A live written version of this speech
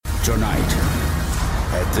tonight.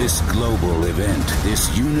 At this global event, this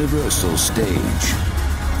universal stage,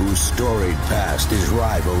 whose storied past is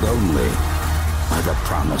rivaled only by the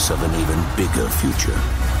promise of an even bigger future.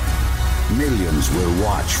 Millions will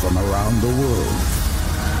watch from around the world,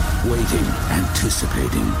 waiting,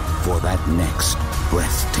 anticipating for that next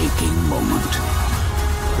breathtaking moment.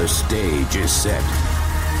 The stage is set.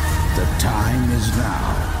 The time is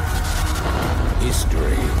now.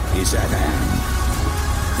 History is at hand.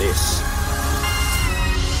 This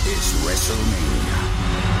is WrestleMania.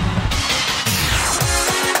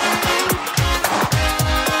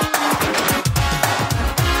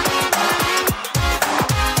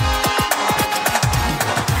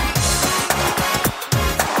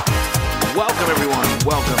 Welcome, everyone.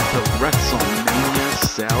 Welcome to WrestleMania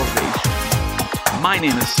Sal-Vation. My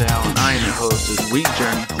name is Sal, and I am your host as we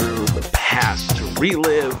journey through the past to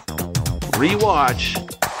relive, rewatch,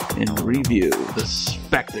 and review the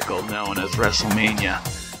spectacle known as WrestleMania.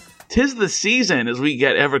 'Tis the season as we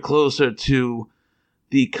get ever closer to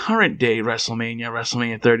the current day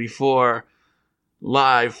WrestleMania 34,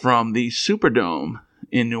 live from the Superdome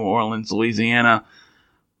in New Orleans, Louisiana.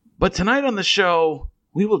 But tonight on the show,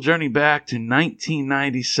 we will journey back to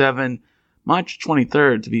 1997, March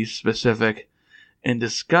 23rd to be specific, and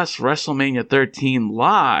discuss WrestleMania 13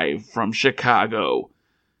 live from Chicago-ish,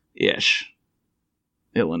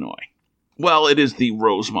 Illinois. Well, it is the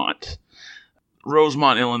Rosemont.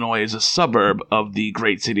 Rosemont, Illinois is a suburb of the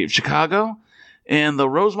great city of Chicago, and the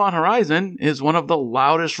Rosemont Horizon is one of the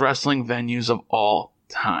loudest wrestling venues of all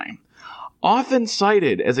time. Often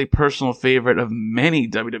cited as a personal favorite of many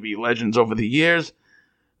WWE legends over the years,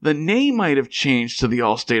 the name might have changed to the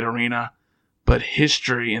Allstate Arena, but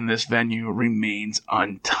history in this venue remains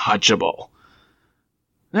untouchable.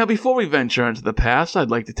 Now, before we venture into the past, I'd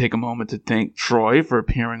like to take a moment to thank Troy for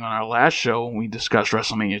appearing on our last show when we discussed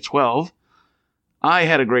WrestleMania 12. I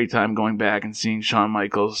had a great time going back and seeing Shawn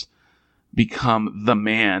Michaels become the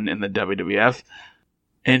man in the WWF,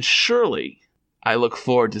 and surely I look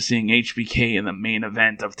forward to seeing HBK in the main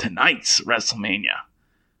event of tonight's WrestleMania.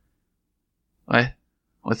 What?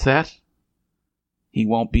 What's that? He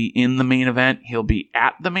won't be in the main event, he'll be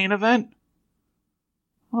at the main event?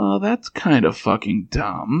 Well, that's kind of fucking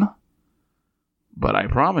dumb. But I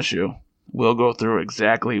promise you, we'll go through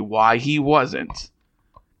exactly why he wasn't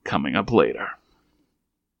coming up later.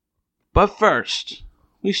 But first,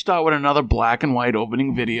 we start with another black and white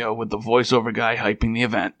opening video with the voiceover guy hyping the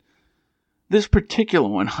event. This particular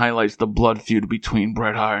one highlights the blood feud between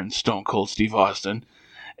Bret Hart and Stone Cold Steve Austin,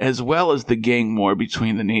 as well as the gang war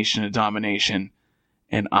between the Nation of Domination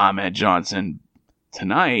and Ahmed Johnson,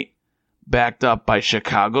 tonight backed up by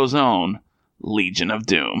Chicago's own Legion of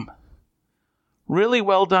Doom. Really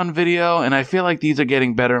well done video, and I feel like these are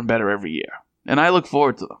getting better and better every year, and I look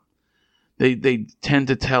forward to them. They tend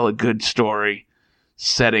to tell a good story,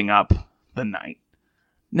 setting up the night.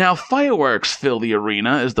 Now, fireworks fill the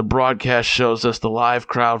arena as the broadcast shows us the live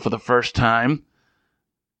crowd for the first time,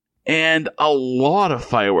 and a lot of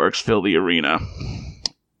fireworks fill the arena.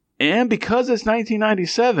 And because it's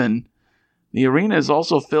 1997, the arena is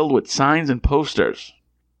also filled with signs and posters.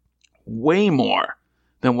 Way more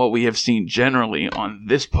than what we have seen generally on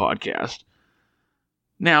this podcast.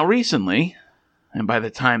 Now, recently, and by the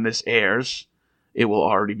time this airs, it will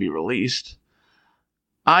already be released,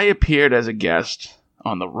 I appeared as a guest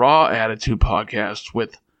on the Raw Attitude podcast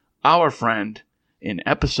with our friend and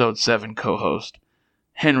Episode 7 co-host,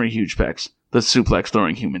 Henry Hugepex, the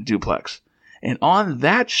suplex-throwing human duplex. And on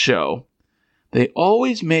that show, they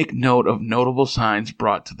always make note of notable signs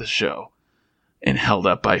brought to the show and held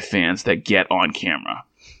up by fans that get on camera.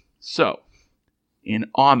 So,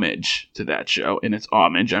 in homage to that show, and it's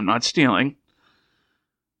homage, I'm not stealing,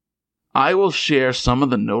 I will share some of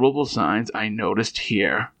the notable signs I noticed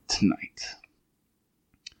here tonight.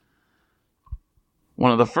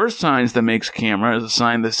 One of the first signs that makes camera is a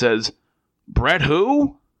sign that says, Bret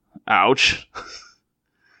who? Ouch.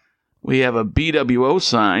 We have a BWO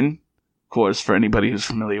sign, of course, for anybody who's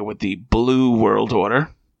familiar with the Blue World Order.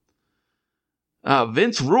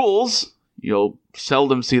 Vince rules. You'll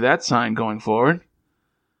seldom see that sign going forward.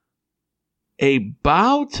 A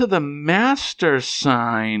bow to the master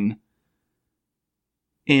sign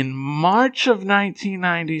in March of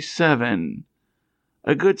 1997.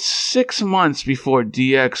 A good 6 months before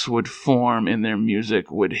DX would form and their music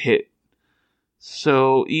would hit.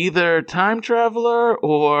 So either time traveler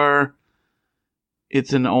or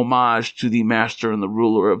it's an homage to the master and the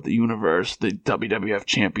ruler of the universe, the WWF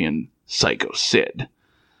champion Psycho Sid.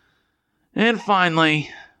 And finally,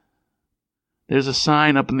 there's a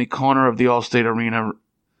sign up in the corner of the Allstate Arena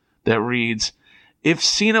that reads, If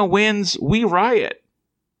Cena wins, we riot.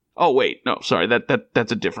 Oh, wait. No, sorry.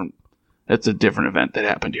 That's a different event that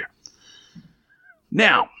happened here.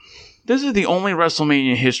 Now, this is the only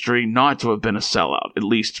WrestleMania history not to have been a sellout, at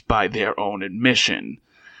least by their own admission.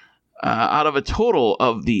 Out of a total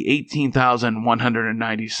of the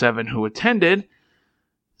 18,197 who attended,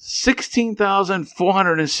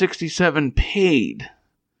 16,467 paid.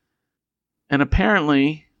 And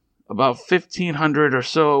apparently, about 1,500 or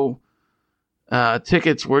so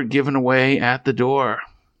tickets were given away at the door.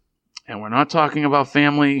 And we're not talking about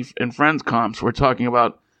family and friends comps. We're talking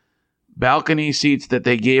about balcony seats that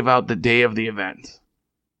they gave out the day of the event.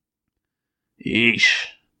 Yeesh.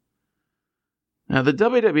 Now, the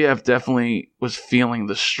WWF definitely was feeling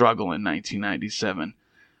the struggle in 1997.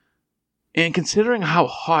 And considering how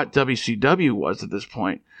hot WCW was at this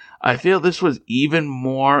point, I feel this was even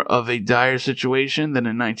more of a dire situation than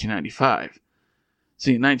in 1995.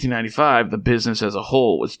 See, in 1995, the business as a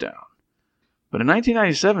whole was down. But in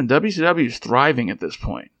 1997, WCW is thriving at this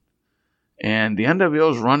point. And the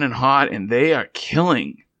NWO is running hot, and they are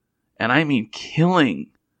killing, and I mean killing,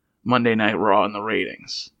 Monday Night Raw in the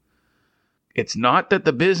ratings. It's not that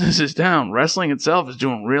the business is down. Wrestling itself is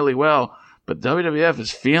doing really well, but WWF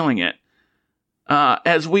is feeling it.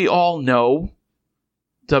 As we all know,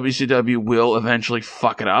 WCW will eventually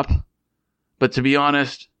fuck it up. But to be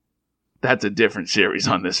honest, that's a different series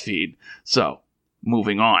on this feed. So,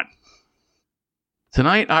 moving on.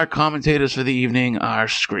 Tonight, our commentators for the evening are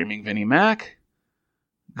Screaming Vinnie Mac,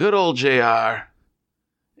 good old JR,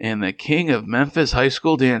 and the king of Memphis high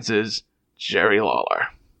school dances, Jerry Lawler.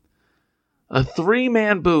 A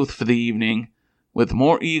 3-man booth for the evening, with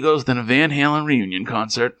more egos than a Van Halen reunion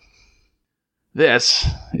concert. This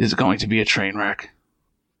is going to be a train wreck.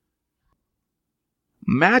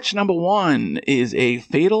 Match number 1 is a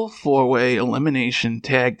fatal 4-way elimination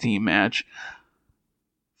tag team match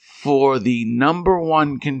for the number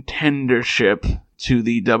 1 contendership to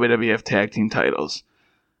the WWF tag team titles,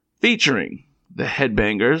 featuring the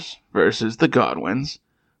Headbangers versus the Godwins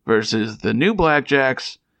versus the New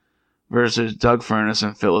Blackjacks versus Doug Furnas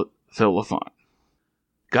and Phil LaFont.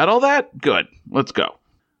 Got all that? Good. Let's go.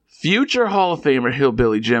 Future Hall of Famer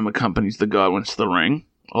Hillbilly Jim accompanies the Godwins to the ring,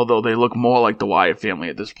 although they look more like the Wyatt family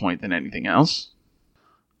at this point than anything else.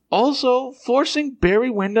 Also, forcing Barry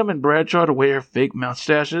Windham and Bradshaw to wear fake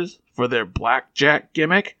mustaches for their Blackjack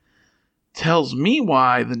gimmick tells me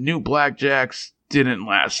why the New Blackjacks didn't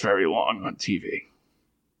last very long on TV.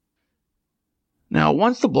 Now,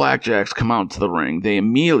 once the Blackjacks come out to the ring, they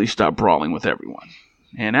immediately start brawling with everyone.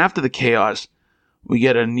 And after the chaos, we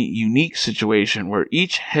get a unique situation where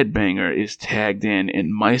each headbanger is tagged in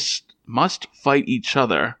and must fight each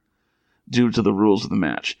other due to the rules of the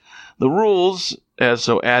match. The rules, as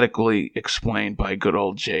so adequately explained by good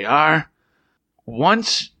old JR,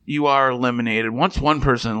 once you are eliminated, once one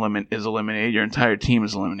person is eliminated, your entire team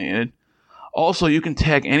is eliminated. Also, you can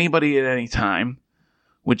tag anybody at any time,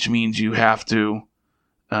 which means you have to,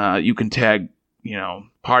 you can tag,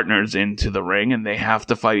 partners into the ring, and they have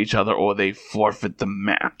to fight each other or they forfeit the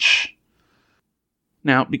match.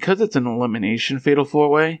 Now, because it's an elimination fatal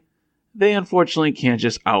 4-way, they unfortunately can't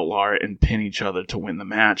just outlaw it and pin each other to win the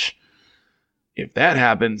match. If that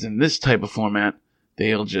happens in this type of format,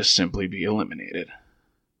 they'll just simply be eliminated.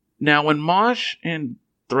 Now, when Mosh and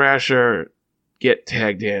Thrasher get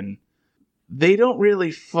tagged in, they don't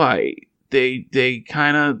really fight. They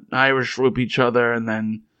kind of Irish whip each other and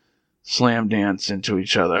then slam dance into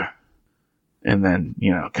each other. And then,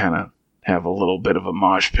 kind of have a little bit of a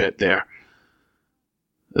mosh pit there.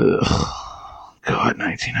 Ugh. God,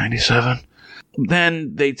 1997.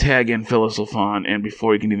 Then they tag in Phyllis LaFont, and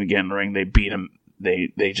before he can even get in the ring, they beat him.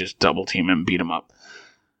 They just double team him and beat him up.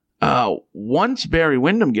 Once Barry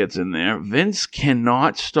Windham gets in there, Vince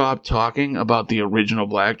cannot stop talking about the original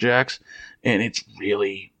Blackjacks, and it's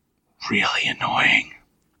really, really annoying.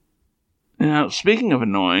 Now, speaking of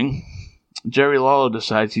annoying, Jerry Lawler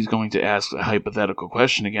decides he's going to ask a hypothetical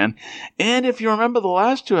question again, and if you remember the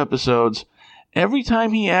last 2 episodes, every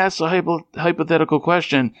time he asks a hypothetical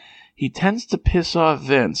question, he tends to piss off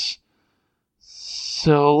Vince.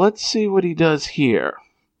 So let's see what he does here.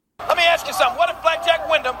 Let me ask you something. What if Blackjack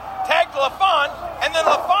Windham tagged LaFont, and then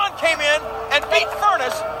LaFont came in and beat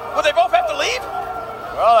Furnas? Would they both have to leave?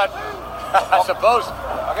 Well, I suppose.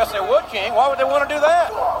 I guess they would, King. Why would they want to do that?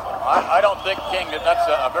 I don't think, King, that's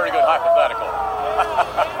a very good hypothetical.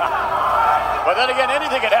 But then again,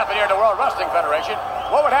 anything could happen here in the World Wrestling Federation.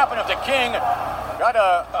 What would happen if the King got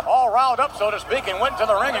all riled up, so to speak, and went to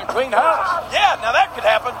the ring and cleaned house? Yeah, now that could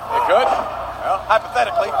happen. It could? Well,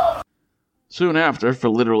 hypothetically. Soon after, for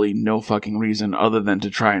literally no fucking reason other than to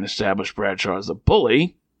try and establish Bradshaw as a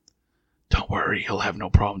bully, don't worry, he'll have no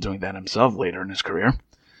problem doing that himself later in his career,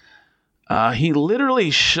 he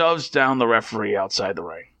literally shoves down the referee outside the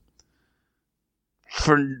ring.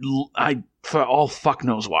 For all fuck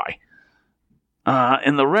knows why.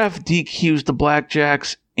 And the ref DQs the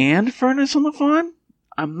Blackjacks and Furnace and LaFon.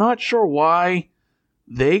 I'm not sure why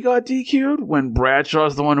they got DQ'd when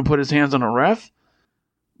Bradshaw's the one who put his hands on a ref.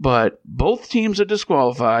 But both teams are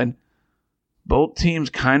disqualified. Both teams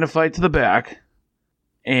kind of fight to the back.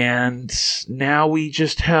 And now we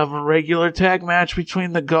just have a regular tag match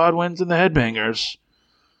between the Godwins and the Headbangers.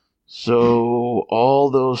 So all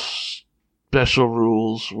those special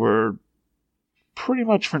rules were pretty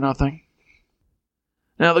much for nothing.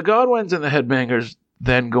 Now the Godwins and the Headbangers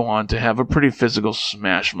then go on to have a pretty physical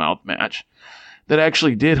smash mouth match that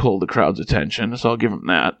actually did hold the crowd's attention, so I'll give them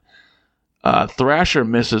that. Thrasher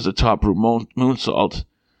misses a top rope moonsault,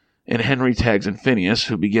 and Henry tags in Phineas,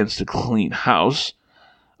 who begins to clean house.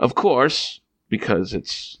 Of course, because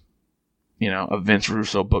it's, a Vince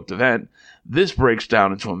Russo booked event, this breaks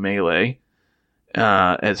down into a melee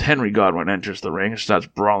as Henry Godwin enters the ring and starts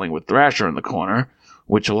brawling with Thrasher in the corner,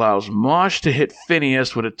 which allows Mosh to hit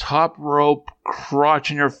Phineas with a top rope,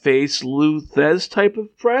 crotch-in-your-face, Lou Thez type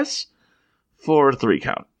of press for a 3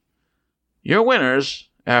 count. Your winners,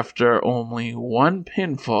 after only one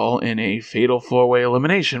pinfall in a fatal 4-way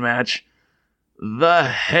elimination match,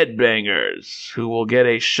 the Headbangers, who will get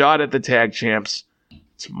a shot at the tag champs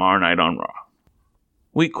tomorrow night on Raw.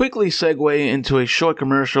 We quickly segue into a short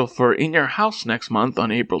commercial for In Your House next month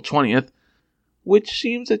on April 20th, which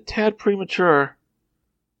seems a tad premature.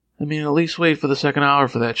 I mean, at least wait for the second hour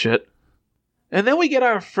for that shit. And then we get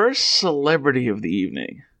our first celebrity of the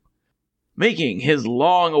evening. Making his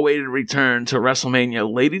long-awaited return to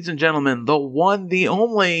WrestleMania, ladies and gentlemen, the one, the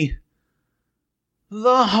only,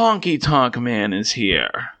 the Honky Tonk Man is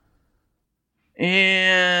here.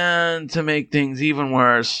 And to make things even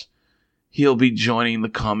worse, he'll be joining the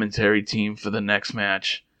commentary team for the next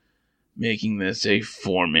match, making this a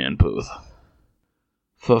 4-man booth.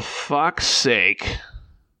 For fuck's sake.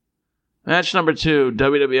 Match number 2,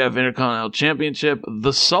 WWF Intercontinental Championship,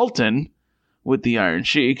 The Sultan, with the Iron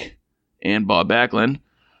Sheik and Bob Backlund,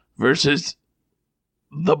 versus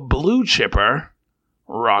the Blue Chipper,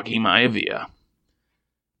 Rocky Maivia.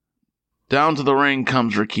 Down to the ring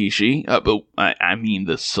comes Rikishi. I mean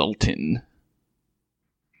the Sultan.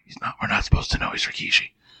 We're not supposed to know he's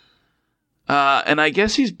Rikishi. And I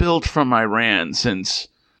guess he's built from Iran, since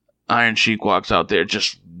Iron Sheik walks out there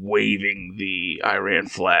just waving the Iran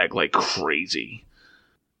flag like crazy.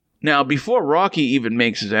 Now, before Rocky even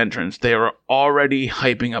makes his entrance, they are already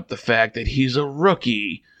hyping up the fact that he's a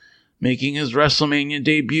rookie making his WrestleMania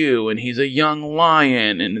debut, and he's a young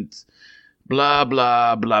lion, and it's blah,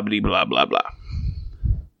 blah, blah, blah, blah, blah, blah.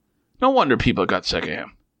 No wonder people got sick of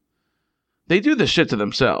him. They do this shit to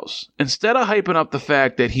themselves. Instead of hyping up the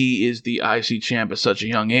fact that he is the IC champ at such a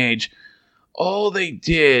young age, all they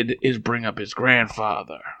did is bring up his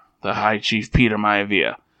grandfather, the High Chief Peter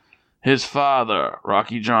Maivia, his father,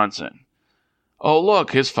 Rocky Johnson. Oh,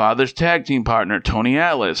 look, his father's tag team partner, Tony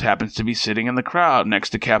Atlas, happens to be sitting in the crowd next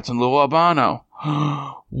to Captain Lou Albano.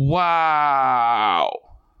 Wow!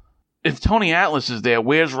 If Tony Atlas is there,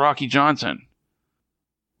 where's Rocky Johnson?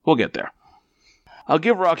 We'll get there. I'll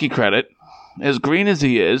give Rocky credit. As green as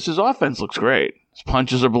he is, his offense looks great. His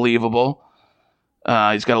punches are believable.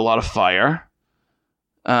 He's got a lot of fire.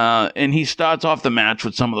 And he starts off the match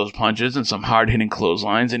with some of those punches and some hard-hitting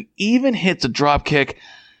clotheslines, and even hits a drop kick.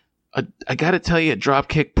 I gotta tell you, a drop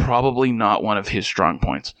kick probably not one of his strong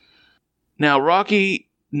points. Now, Rocky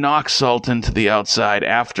knocks Sultan to the outside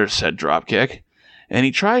after said drop kick, and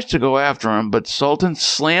he tries to go after him, but Sultan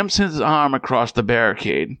slams his arm across the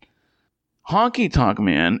barricade. Honky Tonk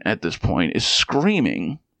Man, at this point, is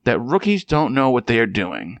screaming that rookies don't know what they are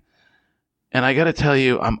doing. And I gotta tell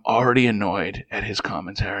you, I'm already annoyed at his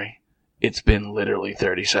commentary. It's been literally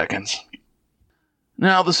 30 seconds.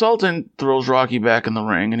 Now, the Sultan throws Rocky back in the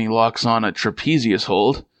ring, and he locks on a trapezius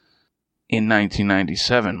hold. In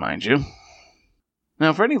 1997, mind you.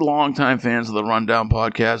 Now, for any longtime fans of the Rundown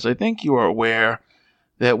podcast, I think you are aware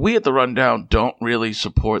that we at the Rundown don't really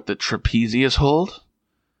support the trapezius hold.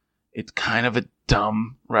 It's kind of a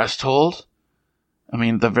dumb rest hold. I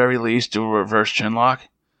mean, at the very least, do a reverse chinlock.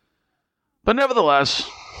 But nevertheless,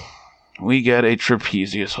 we get a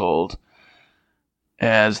trapezius hold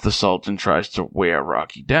as the Sultan tries to wear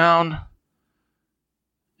Rocky down.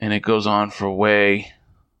 And it goes on for way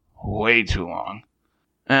too long.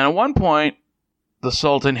 And at one point, the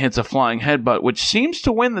Sultan hits a flying headbutt, which seems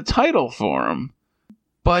to win the title for him.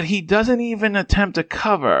 But he doesn't even attempt to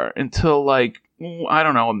cover until, like, I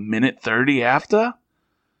don't know, a minute 30 after.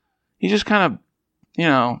 He just kind of,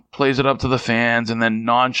 plays it up to the fans and then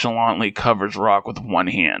nonchalantly covers Rock with one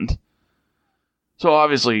hand. So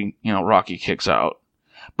obviously, Rocky kicks out.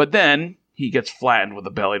 But then he gets flattened with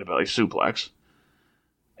a belly-to-belly suplex.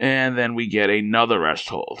 And then we get another rest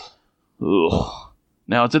hold. Ugh.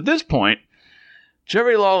 Now, it's at this point,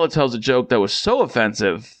 Jerry Lawler tells a joke that was so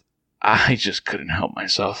offensive, I just couldn't help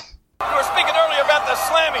myself. We were speaking earlier about the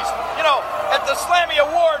Slammies. At the Slammy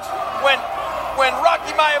Awards, when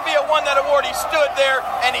Rocky Maivia won that award, he stood there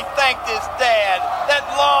and he thanked his dad. That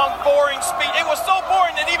long, boring speech. It was so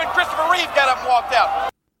boring that even Christopher Reeve got up and walked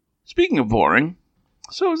out. Speaking of boring,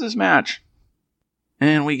 so is this match.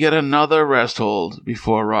 And we get another rest hold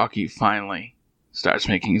before Rocky finally starts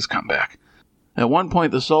making his comeback. At one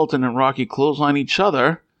point, the Sultan and Rocky clothesline each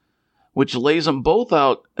other, which lays them both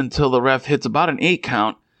out until the ref hits about an 8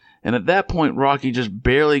 count, and at that point, Rocky just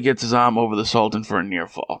barely gets his arm over the Sultan for a near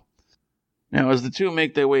fall. Now, as the two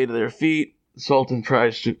make their way to their feet, the Sultan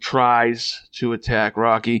tries to attack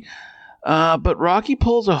Rocky, but Rocky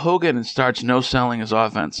pulls a Hogan and starts no-selling his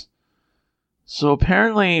offense. So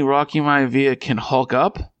apparently, Rocky Maivia can hulk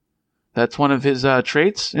up. That's one of his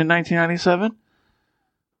traits in 1997.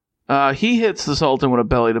 He hits the Sultan with a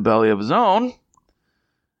belly-to-belly of his own,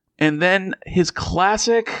 and then his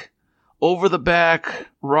classic over-the-back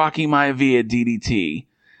Rocky Maivia DDT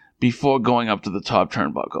before going up to the top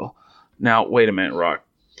turnbuckle. Now, wait a minute, Rock.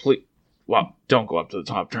 Please, well, don't go up to the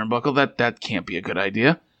top turnbuckle. That can't be a good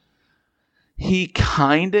idea. He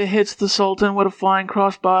kind of hits the Sultan with a flying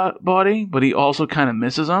crossbody, but he also kind of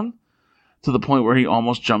misses him to the point where he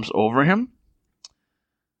almost jumps over him.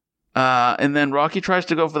 And then Rocky tries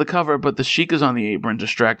to go for the cover, but the Sheik is on the apron,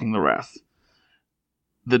 distracting the ref.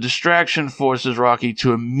 The distraction forces Rocky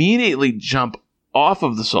to immediately jump off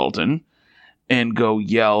of the Sultan and go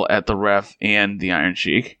yell at the ref and the Iron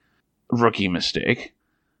Sheik. Rookie mistake.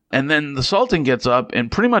 And then the Sultan gets up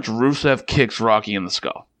and pretty much Rusev kicks Rocky in the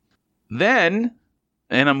skull. Then,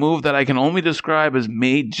 in a move that I can only describe as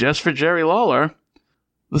made just for Jerry Lawler,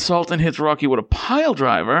 the Sultan hits Rocky with a pile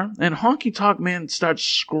driver, and Honky Tonk Man starts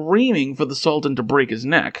screaming for the Sultan to break his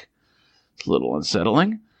neck. It's a little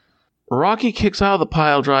unsettling. Rocky kicks out of the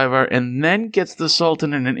pile driver and then gets the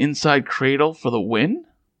Sultan in an inside cradle for the win?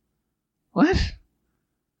 What?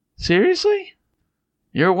 Seriously?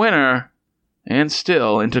 Your winner, and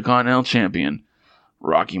still Intercontinental Champion,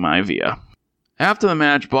 Rocky Maivia. After the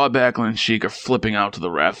match, Bob Backlund and Sheik are flipping out to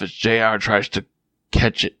the ref as JR tries to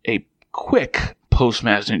catch a quick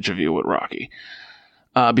post-match interview with Rocky.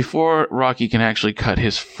 Before Rocky can actually cut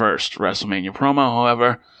his first WrestleMania promo,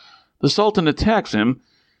 however, the Sultan attacks him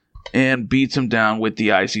and beats him down with the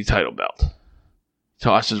IC title belt.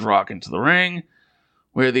 Tosses Rock into the ring,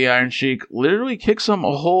 where the Iron Sheik literally kicks him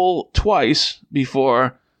a hole twice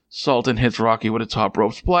before Sultan hits Rocky with a top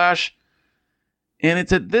rope splash. And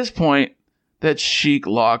it's at this point that Sheik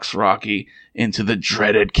locks Rocky into the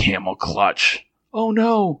dreaded camel clutch. Oh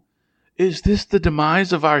no! Is this the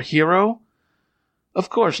demise of our hero? Of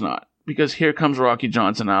course not, because here comes Rocky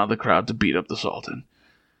Johnson out of the crowd to beat up the Sultan.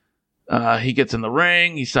 He gets in the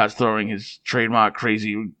ring, he starts throwing his trademark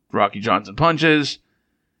crazy Rocky Johnson punches.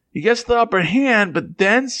 He gets the upper hand, but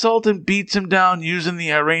then Sultan beats him down using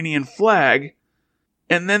the Iranian flag,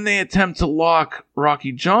 and then they attempt to lock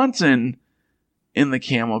Rocky Johnson in the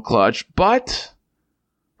camel clutch, but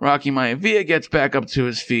Rocky Maivia gets back up to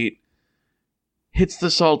his feet, hits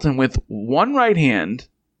the Sultan with one right hand,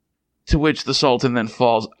 to which the Sultan then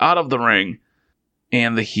falls out of the ring,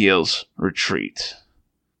 and the heels retreat.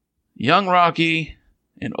 Young Rocky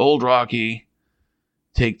and old Rocky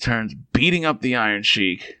take turns beating up the Iron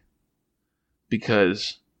Sheik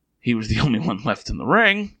because he was the only one left in the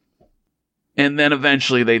ring, and then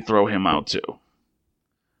eventually they throw him out too.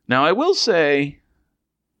 Now, I will say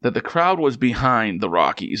that the crowd was behind the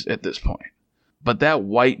Rockies at this point, but that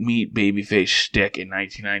white meat babyface shtick in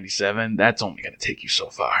 1997, that's only going to take you so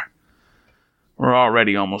far. We're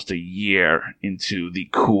already almost a year into the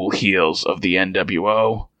cool heels of the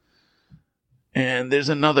NWO, and there's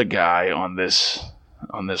another guy on this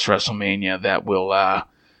WrestleMania that will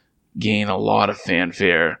gain a lot of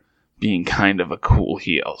fanfare being kind of a cool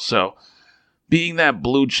heel. So, being that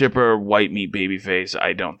blue chipper white meat babyface,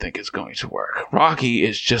 I don't think is going to work. Rocky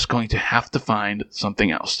is just going to have to find something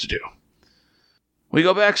else to do. We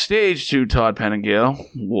go backstage to Todd Pettengill.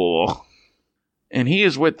 Whoa. And he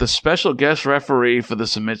is with the special guest referee for the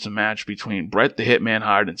submission match between Bret the Hitman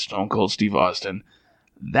Hart and Stone Cold Steve Austin.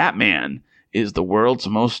 That man is the world's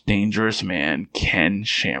most dangerous man, Ken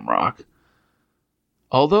Shamrock.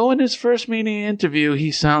 Although in his first media interview,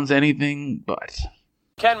 he sounds anything but.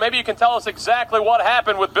 Ken, maybe you can tell us exactly what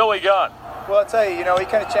happened with Billy Gunn. Well, I'll tell you, he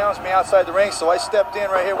kind of challenged me outside the ring, so I stepped in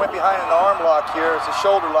right here, went behind an arm lock here. It's a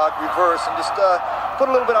shoulder lock, reverse, and just put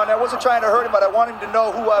a little bit on there. I wasn't trying to hurt him, but I wanted him to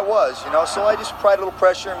know who I was, so I just applied a little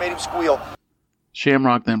pressure and made him squeal.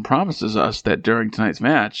 Shamrock then promises us that during tonight's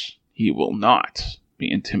match, he will not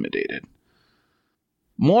be intimidated.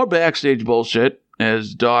 More backstage bullshit,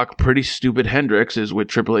 as Doc Pretty Stupid Hendricks is with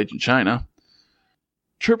Triple H in China.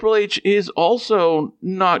 Triple H is also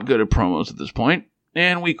not good at promos at this point,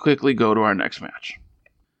 and we quickly go to our next match.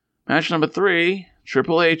 Match number 3,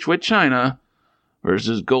 Triple H with China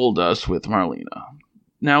versus Goldust with Marlena.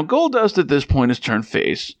 Now, Goldust at this point has turned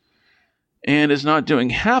face, and is not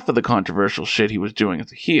doing half of the controversial shit he was doing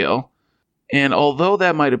as a heel, and although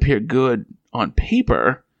that might appear good on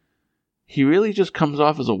paper, he really just comes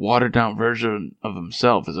off as a watered-down version of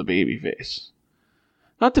himself as a babyface.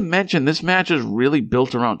 Not to mention, this match is really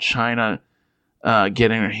built around China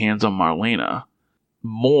getting her hands on Marlena,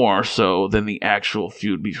 more so than the actual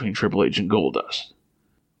feud between Triple H and Goldust.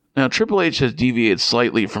 Now, Triple H has deviated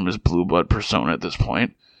slightly from his Blue Blood persona at this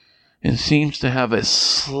point, and seems to have a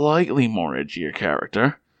slightly more edgier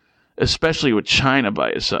character, especially with China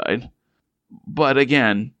by his side. But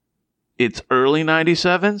again, it's early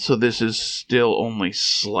 97, so this is still only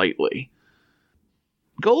slightly.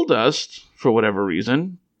 Goldust, for whatever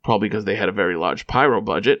reason, probably because they had a very large pyro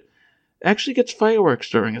budget, actually gets fireworks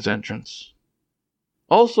during his entrance.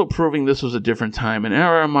 Also proving this was a different time and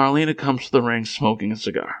era, Marlena comes to the ring smoking a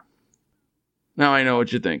cigar. Now I know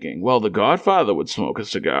what you're thinking. Well, the Godfather would smoke a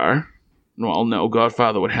cigar. Well, no,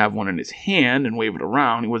 Godfather would have one in his hand and wave it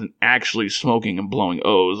around. He wasn't actually smoking and blowing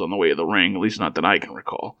O's on the way to the ring, at least not that I can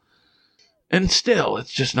recall. And still,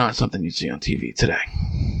 it's just not something you'd see on TV today.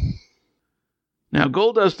 Now,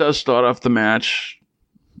 Goldust does start off the match,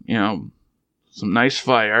 some nice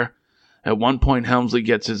fire. At one point, Helmsley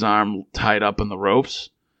gets his arm tied up in the ropes,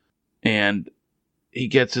 and he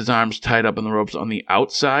gets his arms tied up in the ropes on the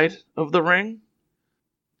outside of the ring,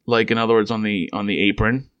 like, in other words, on the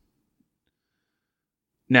apron.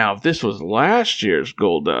 Now, if this was last year's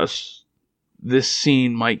Goldust, this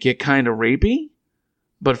scene might get kind of rapey,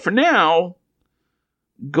 but for now,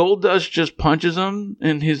 Goldust just punches him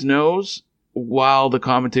in his nose while the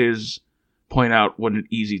commentators point out what an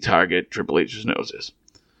easy target Triple H's nose is.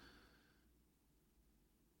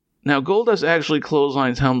 Now, Goldust actually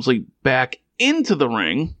clotheslines Helmsley back into the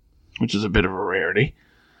ring, which is a bit of a rarity.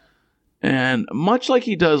 And much like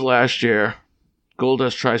he does last year,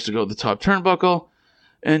 Goldust tries to go the top turnbuckle,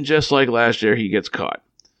 and just like last year, he gets caught.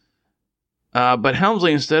 But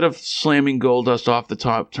Helmsley, instead of slamming Goldust off the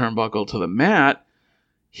top turnbuckle to the mat,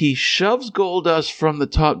 he shoves Goldust from the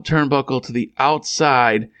top turnbuckle to the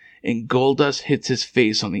outside, and Goldust hits his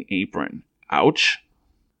face on the apron. Ouch.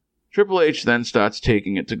 Triple H then starts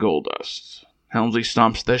taking it to Goldust. Helmsley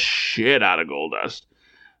stomps the shit out of Goldust,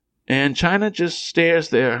 and Chyna just stares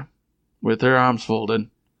there with her arms folded.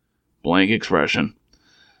 Blank expression.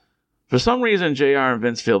 For some reason, JR and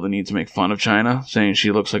Vince feel the need to make fun of Chyna, saying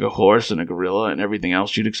she looks like a horse and a gorilla and everything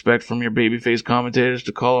else you'd expect from your babyface commentators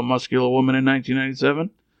to call a muscular woman in 1997.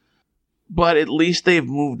 But at least they've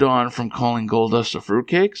moved on from calling Goldust a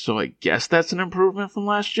fruitcake, so I guess that's an improvement from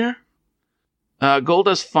last year.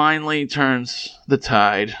 Goldust finally turns the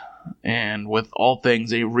tide, and with all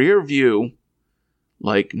things a rear view,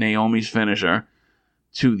 like Naomi's finisher,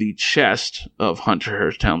 to the chest of Hunter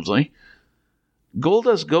Hearst Helmsley.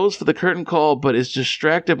 Goldust goes for the curtain call, but is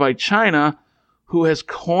distracted by Chyna, who has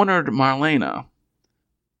cornered Marlena.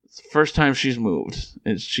 It's the first time she's moved.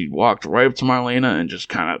 She walked right up to Marlena and just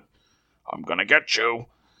kind of, I'm gonna get you.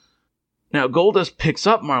 Now, Goldust picks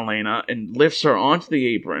up Marlena and lifts her onto the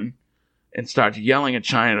apron and starts yelling at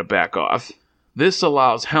Chyna to back off. This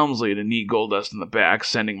allows Helmsley to knee Goldust in the back,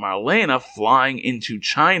 sending Marlena flying into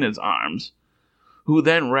Chyna's arms, who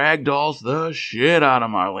then ragdolls the shit out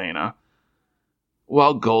of Marlena,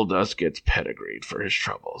 while Goldust gets pedigreed for his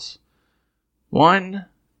troubles. 1,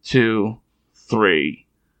 2, 3.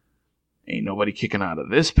 Ain't nobody kicking out of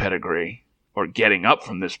this pedigree, or getting up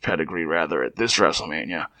from this pedigree, rather, at this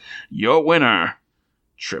WrestleMania. Your winner,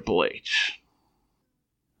 Triple H.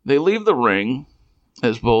 They leave the ring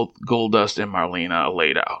as both Goldust and Marlena are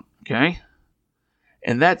laid out, okay?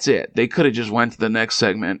 And that's it. They could have just went to the next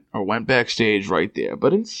segment or went backstage right there.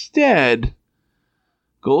 But instead,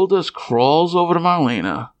 Goldust crawls over to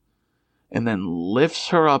Marlena and then lifts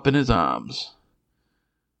her up in his arms,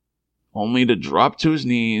 only to drop to his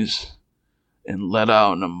knees and let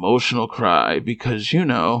out an emotional cry because,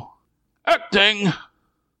 acting!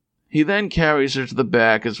 He then carries her to the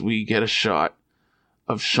back as we get a shot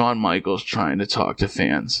of Shawn Michaels trying to talk to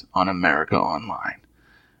fans on America Online.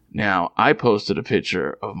 Now, I posted a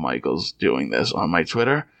picture of Michaels doing this on my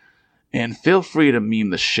Twitter, and feel free to meme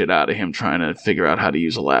the shit out of him trying to figure out how to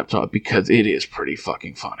use a laptop, because it is pretty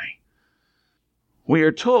fucking funny. We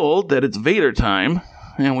are told that it's Vader time,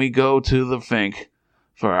 and we go to the Fink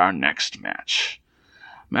for our next match.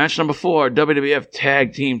 Match number 4, WWF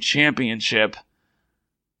Tag Team Championship.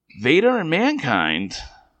 Vader and Mankind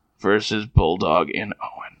versus Bulldog and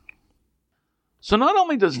Owen. So not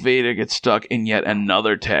only does Vader get stuck in yet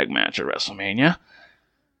another tag match at WrestleMania,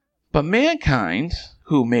 but Mankind,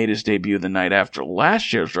 who made his debut the night after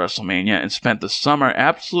last year's WrestleMania and spent the summer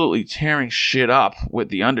absolutely tearing shit up with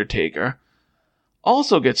The Undertaker,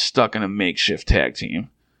 also gets stuck in a makeshift tag team.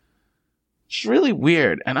 It's really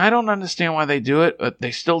weird, and I don't understand why they do it, but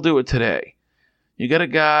they still do it today. You got a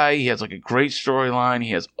guy, he has like a great storyline,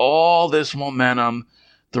 he has all this momentum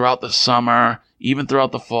throughout the summer, even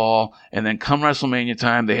throughout the fall, and then come WrestleMania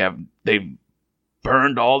time, they've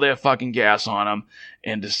burned all their fucking gas on him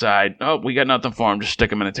and decide, oh, we got nothing for him, just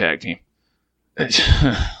stick him in a tag team.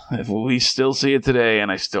 If we still see it today,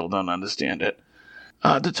 and I still don't understand it.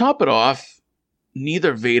 To top it off,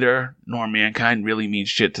 neither Vader nor Mankind really means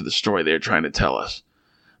shit to the story they're trying to tell us.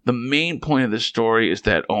 The main point of this story is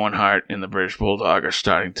that Owen Hart and the British Bulldog are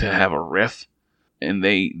starting to have a riff, and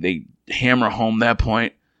they hammer home that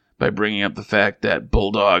point by bringing up the fact that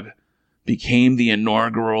Bulldog became the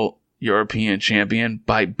inaugural European champion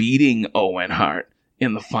by beating Owen Hart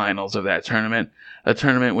in the finals of that tournament, a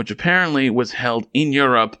tournament which apparently was held in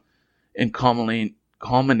Europe and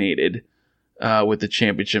culminated with the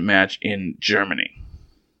championship match in Germany.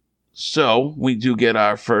 So, we do get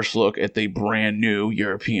our first look at the brand new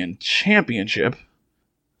European Championship.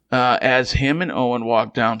 As him and Owen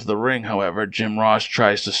walk down to the ring, however, Jim Ross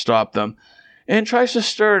tries to stop them and tries to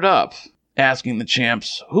stir it up, asking the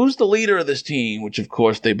champs, who's the leader of this team? Which, of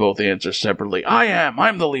course, they both answer separately,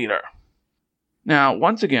 I'm the leader. Now,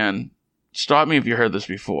 once again, stop me if you heard this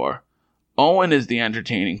before, Owen is the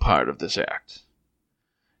entertaining part of this act.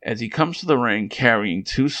 As he comes to the ring carrying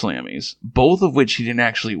 2 Slammies, both of which he didn't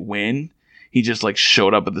actually win, he just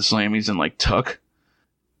showed up at the Slammies and took.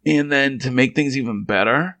 And then to make things even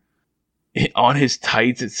better, on his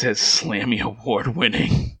tights it says Slammy Award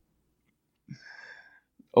winning.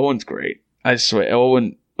 Owen's great. I swear,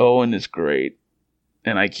 Owen is great.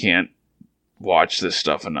 And I can't watch this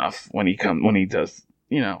stuff enough when he does,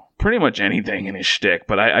 pretty much anything in his shtick.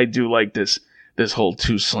 But I do like this whole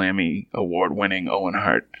 2 Slammy Award winning Owen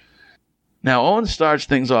Hart. Now, Owen starts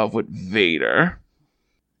things off with Vader.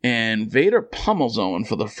 And Vader pummels Owen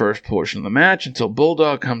for the first portion of the match until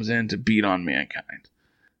Bulldog comes in to beat on Mankind.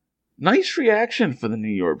 Nice reaction for the new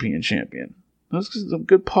European champion. Those are some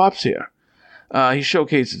good pops here. He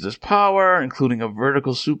showcases his power, including a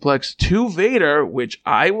vertical suplex to Vader, which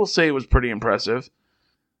I will say was pretty impressive.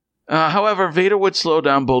 However, Vader would slow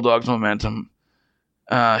down Bulldog's momentum,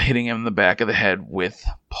 hitting him in the back of the head with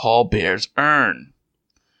Paul Bear's urn.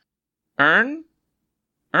 Urn?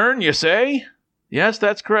 Urn, you say? Yes,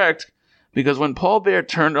 that's correct. Because when Paul Bear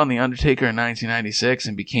turned on The Undertaker in 1996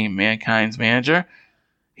 and became Mankind's manager,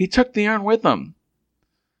 he took the urn with him.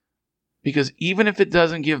 Because even if it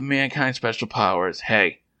doesn't give Mankind special powers,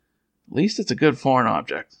 hey, at least it's a good foreign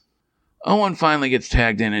object. Owen finally gets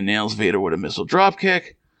tagged in and nails Vader with a missile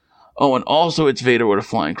dropkick. Owen also hits Vader with a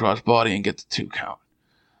flying crossbody and gets a 2 count.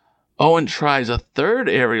 Owen tries a third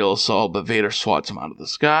aerial assault, but Vader swats him out of the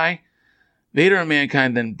sky. Vader and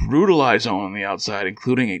Mankind then brutalize Owen on the outside,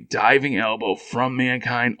 including a diving elbow from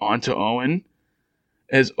Mankind onto Owen,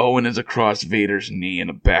 as Owen is across Vader's knee in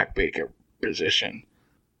a backbreaker position.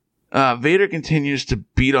 Vader continues to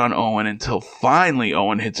beat on Owen until finally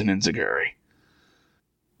Owen hits an enziguri.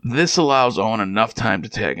 This allows Owen enough time to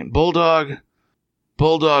tag in Bulldog.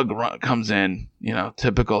 Bulldog comes in,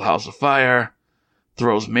 typical House of Fire,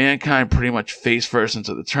 throws Mankind pretty much face first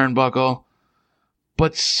into the turnbuckle,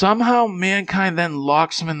 but somehow Mankind then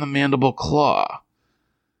locks him in the mandible claw.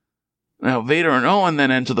 Now Vader and Owen then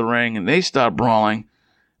enter the ring and they start brawling,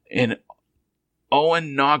 and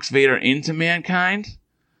Owen knocks Vader into Mankind,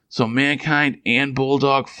 so Mankind and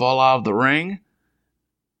Bulldog fall out of the ring.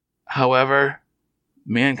 However,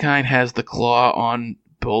 Mankind has the claw on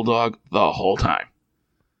Bulldog the whole time.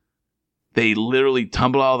 They literally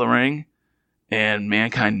tumble out of the ring, and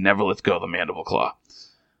Mankind never lets go of the mandible claw,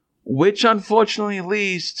 which unfortunately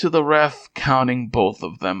leads to the ref counting both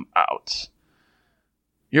of them out.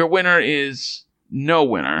 Your winner is no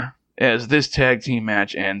winner, as this tag team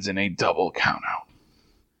match ends in a double countout.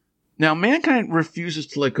 Now, Mankind refuses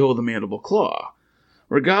to let go of the mandible claw,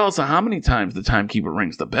 regardless of how many times the timekeeper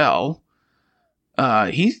rings the bell.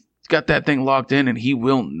 He's got that thing locked in, and he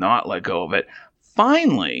will not let go of it.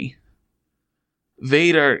 Finally,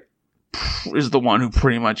 Vader is the one who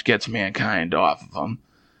pretty much gets Mankind off of him.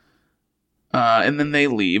 And then they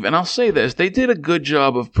leave. And I'll say this, they did a good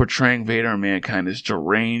job of portraying Vader and Mankind as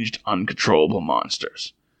deranged, uncontrollable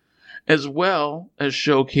monsters, as well as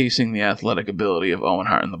showcasing the athletic ability of Owen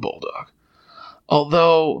Hart and the Bulldog.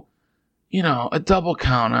 Although, a double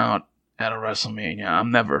count out at a WrestleMania,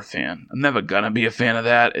 I'm never a fan. I'm never gonna be a fan of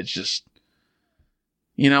that. It's just,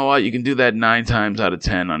 you know what? You can do that 9 times out of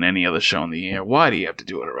 10 on any other show in the year. Why do you have to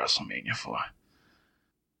do it at WrestleMania for?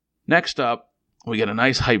 Next up, we get a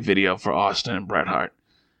nice hype video for Austin and Bret Hart.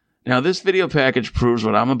 Now, this video package proves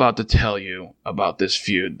what I'm about to tell you about this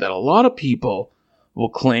feud, that a lot of people will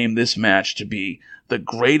claim this match to be the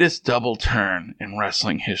greatest double turn in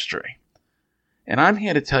wrestling history. And I'm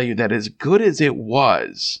here to tell you that as good as it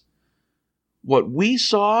was, what we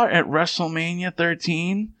saw at WrestleMania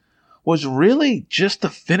 13 was really just the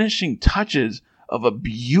finishing touches of a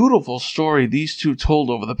beautiful story these two told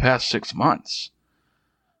over the past 6 months.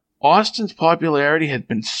 Austin's popularity had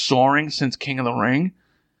been soaring since King of the Ring,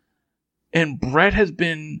 and Bret has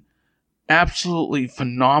been absolutely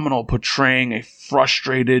phenomenal portraying a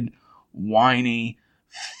frustrated, whiny,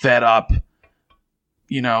 fed up,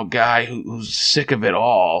 guy who's sick of it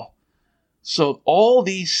all. So all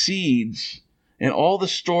these seeds and all the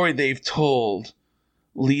story they've told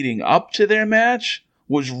leading up to their match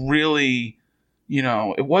was really,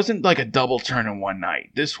 it wasn't like a double turn in one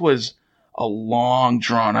night. This was a long,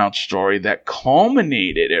 drawn-out story that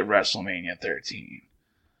culminated at WrestleMania 13.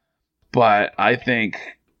 But I think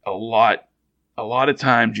a lot of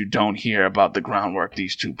times you don't hear about the groundwork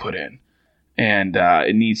these two put in, and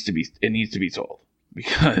it needs to be told,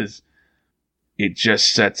 because it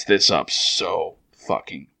just sets this up so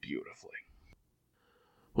fucking beautifully.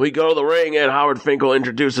 We go to the ring, and Howard Finkel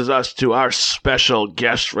introduces us to our special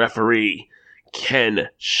guest referee, Ken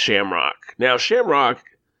Shamrock. Now, Shamrock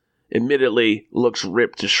admittedly looks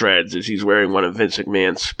ripped to shreds as he's wearing one of Vince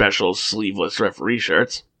McMahon's special sleeveless referee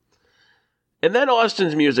shirts. And then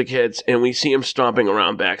Austin's music hits, and we see him stomping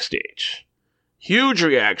around backstage. Huge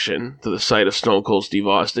reaction to the sight of Stone Cold Steve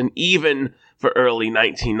Austin, even for early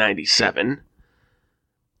 1997.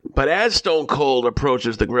 But as Stone Cold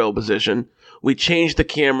approaches the grill position, we change the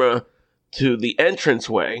camera to the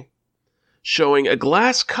entranceway, showing a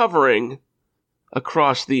glass covering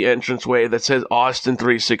across the entranceway that says Austin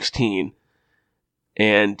 316.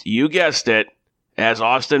 And you guessed it, as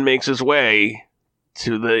Austin makes his way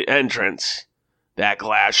to the entrance, that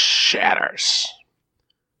glass shatters.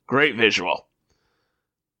 Great visual.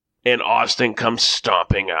 And Austin comes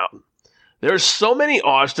stomping out. There's so many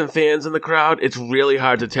Austin fans in the crowd, it's really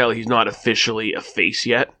hard to tell he's not officially a face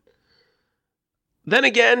yet. Then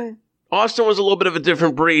again, Austin was a little bit of a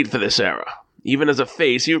different breed for this era. Even as a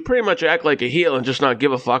face, he would pretty much act like a heel and just not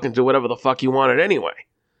give a fuck and do whatever the fuck he wanted anyway.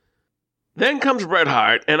 Then comes Bret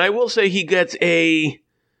Hart, and I will say he gets a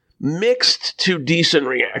mixed to decent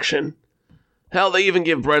reaction. Hell, they even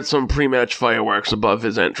give Bret some pre-match fireworks above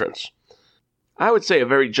his entrance. I would say a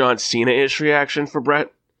very John Cena-ish reaction for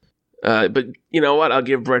Bret. But you know what? I'll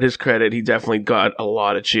give Bret his credit. He definitely got a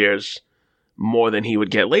lot of cheers, more than he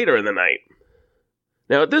would get later in the night.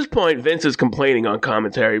 Now, at this point, Vince is complaining on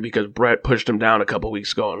commentary because Bret pushed him down a couple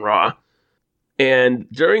weeks ago on Raw. And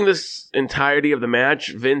during this entirety of the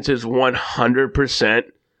match, Vince is 100%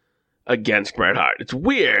 against Bret Hart. It's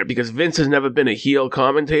weird because Vince has never been a heel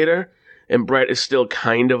commentator, and Bret is still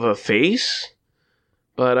kind of a face.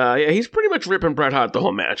 But yeah, he's pretty much ripping Bret Hart the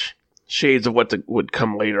whole match. Shades of what would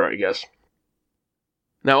come later, I guess.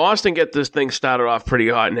 Now, Austin gets this thing started off pretty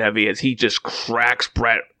hot and heavy as he just cracks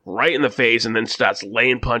Bret right in the face and then starts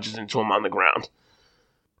laying punches into him on the ground.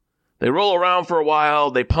 They roll around for a while,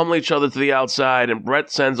 they pummel each other to the outside, and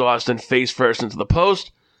Bret sends Austin face first into the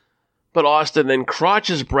post, but Austin then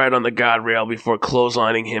crotches Bret on the guardrail before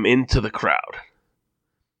clotheslining him into the crowd.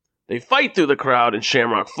 They fight through the crowd, and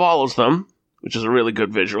Shamrock follows them, which is a really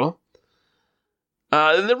good visual.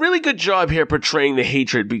 And a really good job here portraying the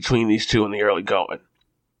hatred between these two in the early going.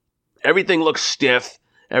 Everything looks stiff.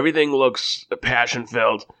 Everything looks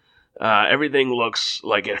passion-filled. Everything looks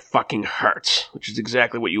like it fucking hurts, which is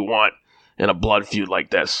exactly what you want in a blood feud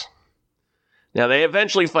like this. Now, they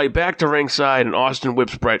eventually fight back to ringside, and Austin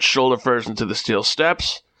whips Bret shoulder first into the steel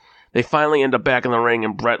steps. They finally end up back in the ring,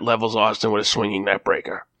 and Bret levels Austin with a swinging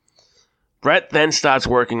neckbreaker. Bret then starts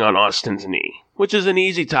working on Austin's knee, which is an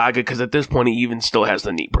easy target because at this point he even still has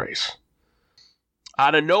the knee brace.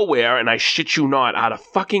 Out of nowhere, and I shit you not, out of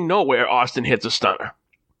fucking nowhere, Austin hits a stunner.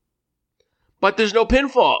 But there's no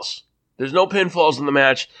pinfalls. There's no pinfalls in the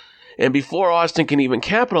match, And before Austin can even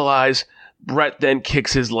capitalize, Bret then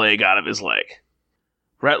kicks his leg out of his leg.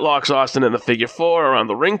 Bret locks Austin in the figure 4 around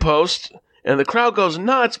the ring post, and the crowd goes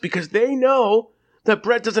nuts because they know that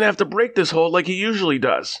Bret doesn't have to break this hold like he usually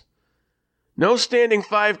does. No standing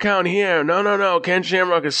 5 count here. No. Ken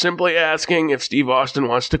Shamrock is simply asking if Steve Austin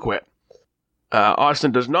wants to quit.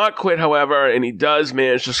 Austin does not quit, however, and he does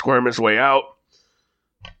manage to squirm his way out.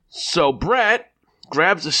 So Bret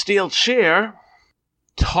grabs a steel chair,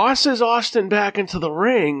 tosses Austin back into the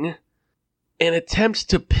ring, and attempts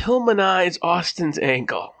to Pillmanize Austin's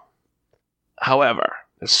ankle. However,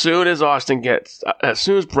 as soon as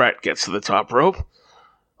Bret gets to the top rope,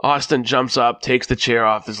 Austin jumps up, takes the chair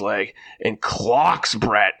off his leg, and clocks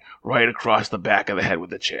Bret right across the back of the head with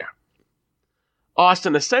the chair.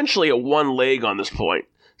 Austin, essentially at one leg on this point,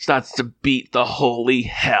 starts to beat the holy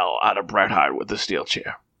hell out of Bret Hart with the steel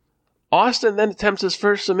chair. Austin then attempts his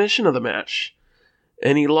first submission of the match,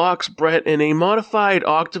 and he locks Bret in a modified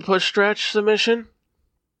octopus stretch submission.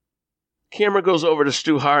 Camera goes over to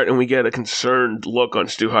Stu Hart, and we get a concerned look on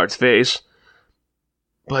Stu Hart's face.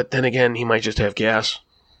 But then again, he might just have gas.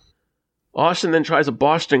 Austin then tries a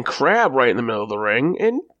Boston Crab right in the middle of the ring,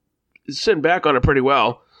 and is sitting back on it pretty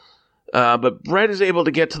well. But Bret is able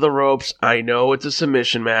to get to the ropes. I know it's a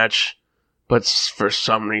submission match, but for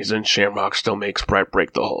some reason, Shamrock still makes Bret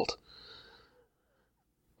break the hold.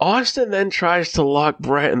 Austin then tries to lock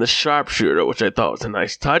Bret in the sharpshooter, which I thought was a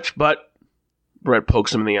nice touch, but Bret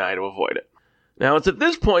pokes him in the eye to avoid it. Now, it's at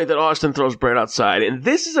this point that Austin throws Bret outside, and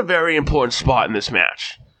this is a very important spot in this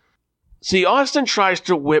match. See, Austin tries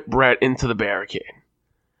to whip Bret into the barricade,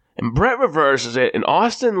 and Bret reverses it, and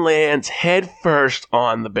Austin lands head first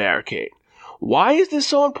on the barricade. Why is this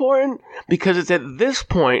so important? Because it's at this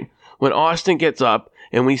point when Austin gets up,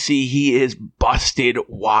 and we see he is busted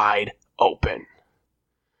wide open.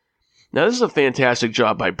 Now, this is a fantastic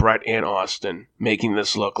job by Bret and Austin, making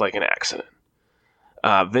this look like an accident.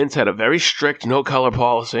 Vince had a very strict no-color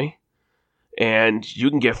policy, and you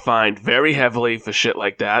can get fined very heavily for shit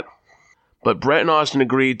like that. But Bret and Austin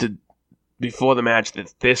agreed before the match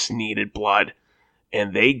that this needed blood,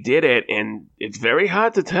 and they did it, and it's very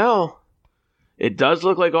hard to tell. It does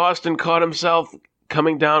look like Austin caught himself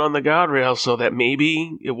coming down on the guardrail, so that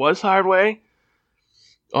maybe it was hard way.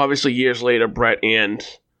 Obviously, years later, Bret and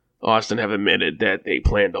Austin have admitted that they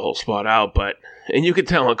planned the whole spot out, and you could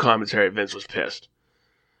tell on commentary Vince was pissed.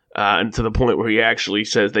 And to the point where he actually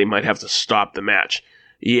says they might have to stop the match.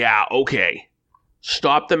 Yeah, okay.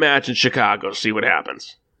 Stop the match in Chicago, see what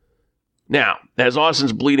happens. Now, as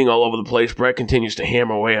Austin's bleeding all over the place, Bret continues to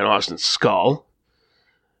hammer away on Austin's skull.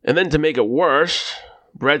 And then to make it worse,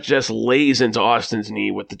 Bret just lays into Austin's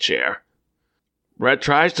knee with the chair. Bret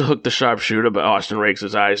tries to hook the sharpshooter, but Austin rakes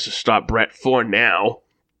his eyes to stop Bret for now.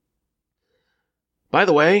 By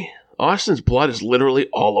the way, Austin's blood is literally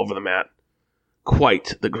all over the mat.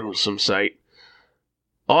 Quite the gruesome sight.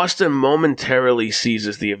 Austin momentarily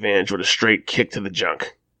seizes the advantage with a straight kick to the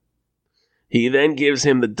junk. He then gives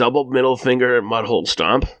him the double middle finger mudhole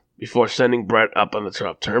stomp before sending Bret up on the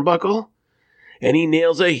top turnbuckle, and he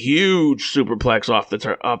nails a huge superplex off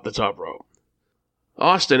the top rope.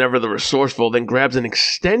 Austin, ever the resourceful, then grabs an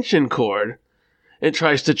extension cord and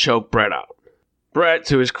tries to choke Bret out. Bret,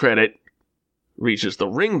 to his credit, reaches the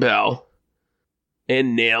ring bell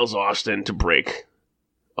and nails Austin to break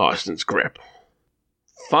Austin's grip.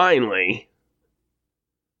 Finally,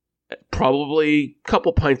 probably a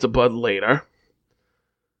couple pints of Bud later,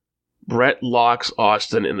 Bret locks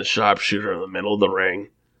Austin in the sharpshooter in the middle of the ring,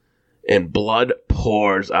 and blood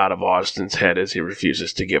pours out of Austin's head as he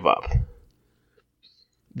refuses to give up.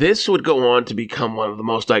 This would go on to become one of the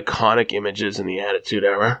most iconic images in the Attitude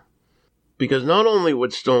Era, because not only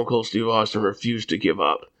would Stone Cold Steve Austin refuse to give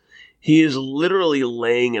up, he is literally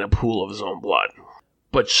laying in a pool of his own blood,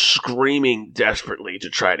 but screaming desperately to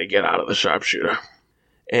try to get out of the sharpshooter.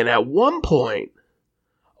 And at one point,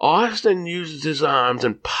 Austin uses his arms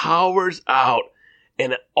and powers out,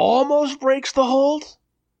 and it almost breaks the hold.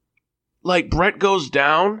 Like Bret goes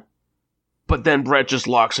down, but then Bret just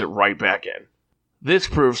locks it right back in. This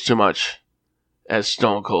proves too much as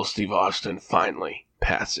Stone Cold Steve Austin finally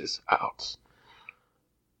passes out.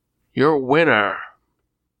 Your winner,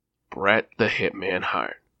 Bret the Hitman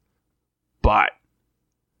Hart. But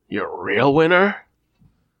your real winner,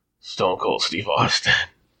 Stone Cold Steve Austin.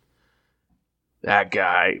 That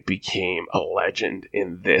guy became a legend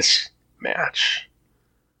in this match.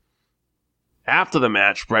 After the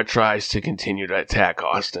match, Bret tries to continue to attack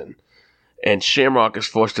Austin, and Shamrock is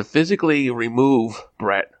forced to physically remove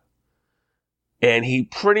Bret, and he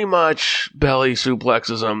pretty much belly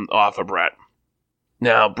suplexes him off of Bret.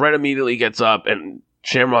 Now, Bret immediately gets up and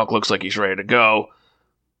Shamrock looks like he's ready to go,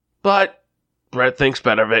 but Bret thinks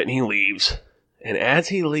better of it and he leaves. And as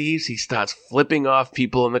he leaves, he starts flipping off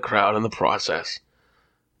people in the crowd in the process.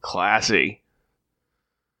 Classy.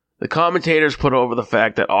 The commentators put over the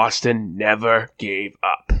fact that Austin never gave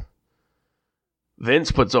up.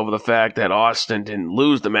 Vince puts over the fact that Austin didn't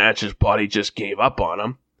lose the match, his body just gave up on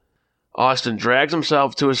him. Austin drags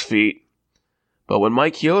himself to his feet, but when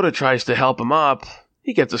Mike Chioda tries to help him up,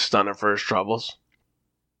 he gets a stunner for his troubles.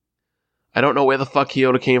 I don't know where the fuck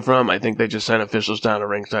Chioda came from. I think they just sent officials down to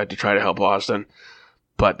ringside to try to help Austin,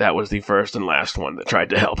 but that was the first and last one that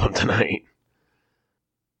tried to help him tonight.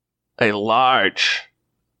 A large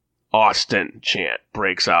Austin chant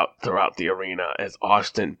breaks out throughout the arena as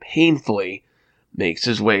Austin painfully makes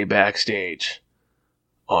his way backstage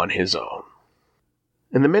on his own.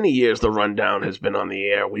 In the many years the Rundown has been on the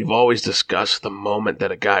air, we've always discussed the moment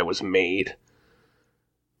that a guy was made.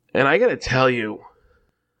 And I gotta tell you,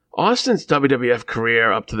 Austin's WWF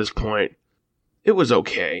career up to this point, it was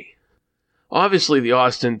okay. Obviously, the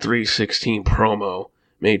Austin 3:16 promo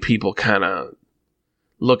made people kind of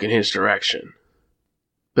look in his direction.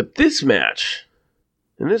 But this match,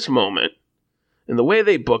 in this moment, and the way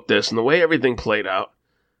they booked this, and the way everything played out,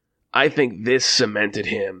 I think this cemented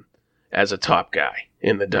him as a top guy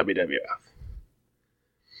in the WWF.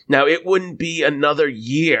 Now, it wouldn't be another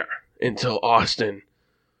year until Austin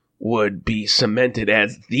would be cemented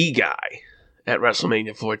as the guy at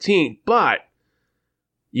WrestleMania 14, but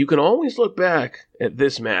you can always look back at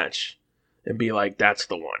this match and be like, that's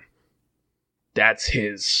the one. That's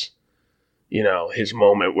his, his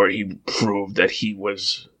moment where he proved that he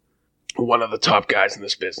was one of the top guys in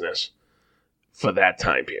this business for that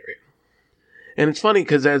time period. And it's funny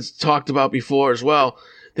because, as talked about before as well,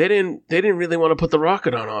 they didn't really want to put the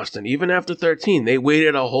rocket on Austin. Even after 13, they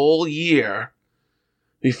waited a whole year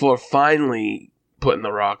before finally putting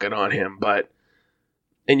the rocket on him.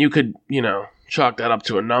 And you could, chalk that up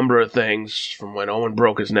to a number of things, from when Owen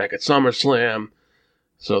broke his neck at SummerSlam,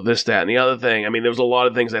 so this, that, and the other thing. I mean, there was a lot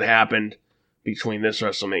of things that happened between this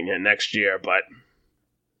WrestleMania and next year, but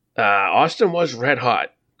Austin was red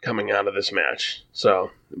hot coming out of this match.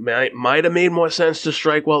 So it might have made more sense to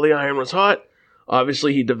strike while the iron was hot.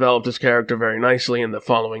 Obviously, he developed his character very nicely in the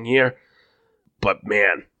following year. But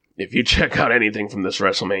man, if you check out anything from this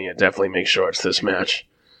WrestleMania, definitely make sure it's this match.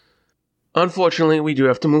 Unfortunately, we do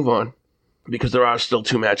have to move on, because there are still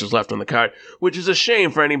 2 matches left on the card, which is a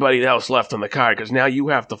shame for anybody else left on the card, because now you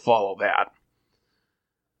have to follow that.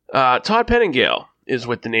 Todd Pettengill is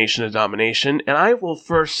with the Nation of Domination, and I will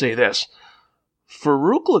first say this.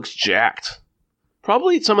 Farouk looks jacked.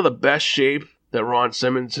 Probably some of the best shape that Ron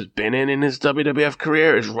Simmons has been in his WWF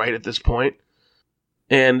career is right at this point.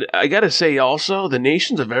 And I gotta say also, the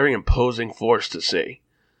Nation's a very imposing force to see.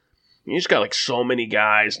 You just got so many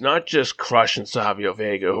guys, not just Crush and Savio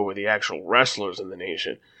Vega, who are the actual wrestlers in the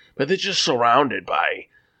Nation, but they're just surrounded by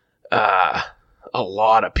a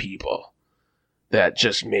lot of people that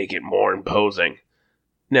just make it more imposing.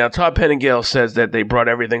 Now, Todd Pettengill says that they brought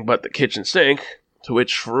everything but the kitchen sink, to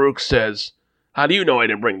which Farouk says, "How do you know I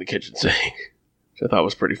didn't bring the kitchen sink?" Which I thought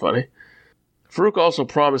was pretty funny. Farouk also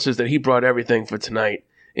promises that he brought everything for tonight,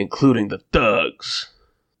 including the thugs.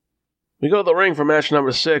 We go to the ring for match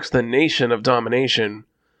number 6, the Nation of Domination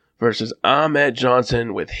versus Ahmed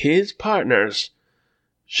Johnson with his partners,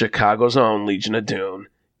 Chicago's own Legion of Doom,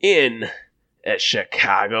 in a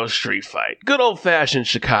Chicago street fight. Good old-fashioned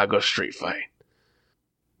Chicago street fight.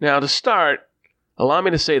 Now, to start, allow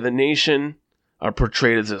me to say the Nation are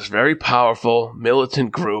portrayed as this very powerful,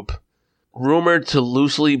 militant group, rumored to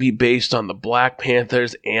loosely be based on the Black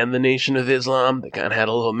Panthers and the Nation of Islam. They kind of had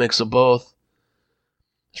a little mix of both.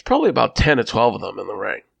 There's probably about 10 or 12 of them in the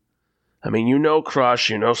ring. I mean, Crush,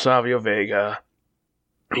 Savio Vega,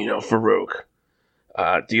 Farouk.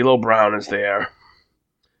 D'Lo Brown is there.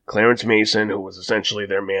 Clarence Mason, who was essentially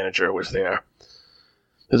their manager, was there.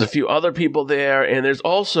 There's a few other people there, and there's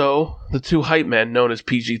also the 2 hype men known as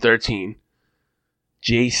PG-13,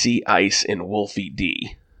 JC Ice and Wolfie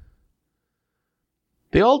D.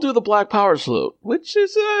 They all do the Black Power salute, which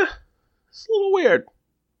is it's a little weird,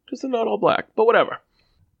 because they're not all black, but whatever.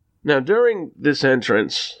 Now, during this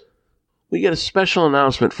entrance, we get a special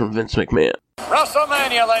announcement from Vince McMahon.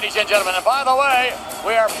 WrestleMania, ladies and gentlemen. And by the way,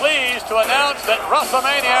 we are pleased to announce that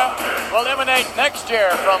WrestleMania will emanate next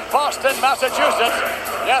year from Boston, Massachusetts.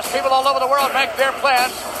 Yes, people all over the world make their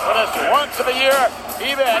plans for this once-of-a-year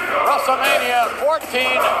event, WrestleMania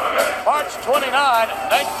 14, March 29,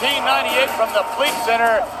 1998, from the Fleet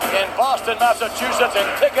Center in Boston, Massachusetts. And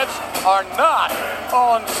tickets are not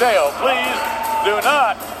on sale. Please do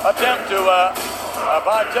not attempt to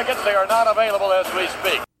Buy tickets. They are not available as we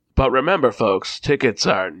speak. But remember, folks, tickets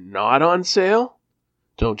are not on sale.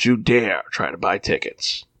 Don't you dare try to buy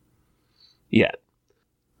tickets. Yet.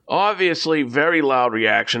 Obviously, very loud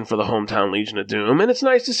reaction for the hometown Legion of Doom, and it's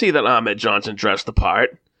nice to see that Ahmed Johnson dressed the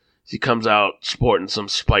part. He comes out sporting some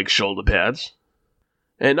spiked shoulder pads.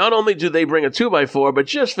 And not only do they bring a 2x4, but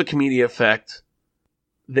just for comedic effect,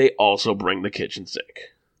 they also bring the kitchen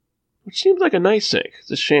sink. Which seems like a nice sink.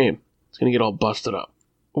 It's a shame. It's going to get all busted up.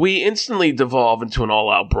 We instantly devolve into an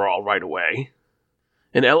all-out brawl right away.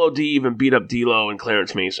 And LOD even beat up D'Lo and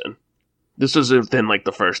Clarence Mason. This was within like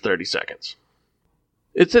the first 30 seconds.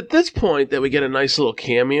 It's at this point that we get a nice little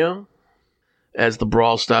cameo as the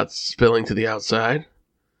brawl starts spilling to the outside.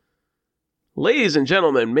 Ladies and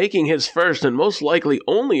gentlemen, making his first and most likely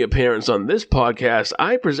only appearance on this podcast,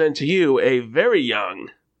 I present to you a very young,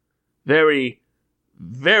 very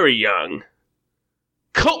young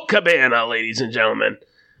Colt Cabana, ladies and gentlemen.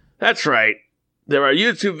 That's right. There are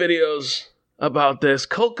YouTube videos about this.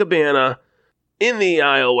 Colt Cabana in the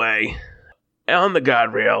aisleway on the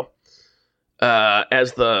guardrail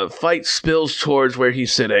as the fight spills towards where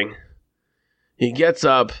he's sitting. He gets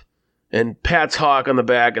up and pats Hawk on the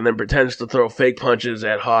back and then pretends to throw fake punches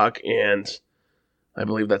at Hawk and I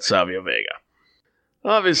believe that's Savio Vega.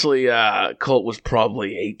 Obviously, Colt was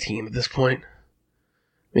probably 18 at this point.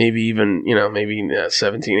 Maybe even,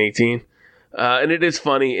 17, 18. And it is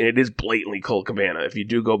funny, and it is blatantly Colt Cabana. If you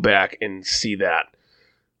do go back and see that,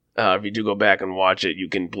 if you do go back and watch it, you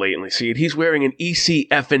can blatantly see it. He's wearing an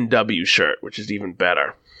ECFNW shirt, which is even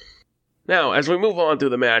better. Now, as we move on through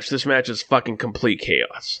the match, this match is fucking complete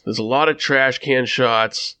chaos. There's a lot of trash can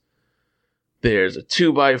shots. There's a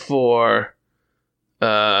 2x4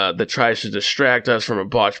 that tries to distract us from a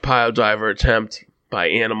botched pile driver attempt by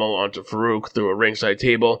Animal onto Farouk through a ringside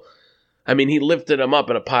table. I mean, he lifted him up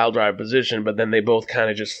in a pile drive position, but then they both kind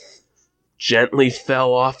of just gently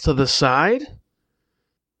fell off to the side.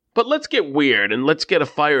 But let's get weird, and let's get a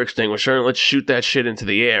fire extinguisher, and let's shoot that shit into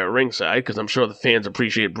the air ringside, because I'm sure the fans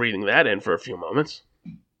appreciate breathing that in for a few moments.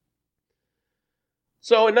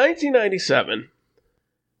 So, in 1997,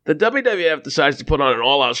 the WWF decides to put on an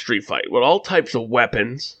all-out street fight with all types of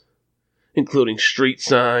weapons, including street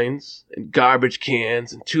signs, and garbage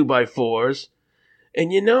cans, and 2x4s.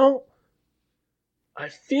 And I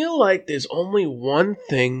feel like there's only one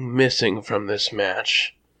thing missing from this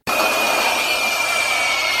match.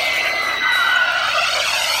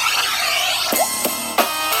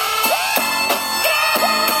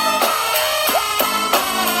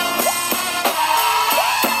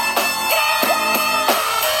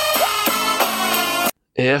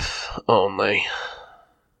 If only.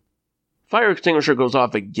 Fire extinguisher goes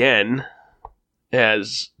off again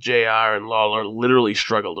as JR and Lawler literally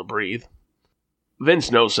struggle to breathe.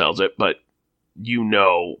 Vince no-sells it, but you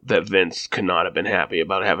know that Vince could not have been happy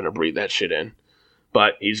about having to breathe that shit in.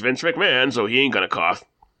 But he's Vince McMahon, so he ain't gonna cough.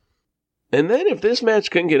 And then if this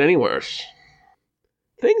match couldn't get any worse,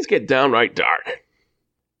 things get downright dark.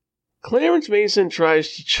 Clarence Mason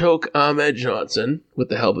tries to choke Ahmed Johnson with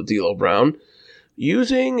the help of D'Lo Brown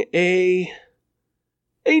using a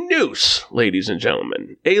noose, ladies and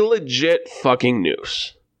gentlemen. A legit fucking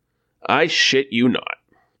noose. I shit you not.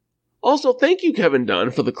 Also, thank you, Kevin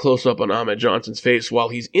Dunn, for the close-up on Ahmed Johnson's face while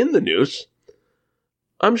he's in the noose.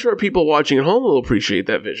 I'm sure people watching at home will appreciate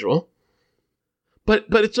that visual. But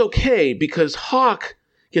it's okay, because Hawk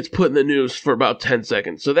gets put in the noose for about 10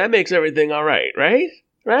 seconds, so that makes everything alright, right?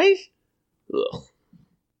 Right? Ugh.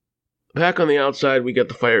 Back on the outside, we get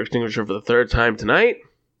the fire extinguisher for the third time tonight.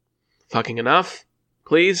 Fucking enough.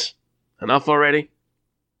 Please. Enough already.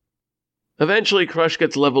 Eventually, Crush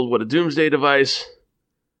gets leveled with a Doomsday device.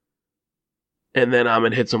 And then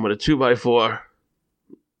Ahmed hits him with a 2x4.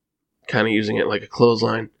 Kind of using it like a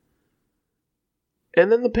clothesline.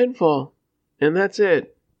 And then the pinfall. And that's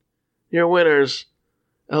it. Your winners,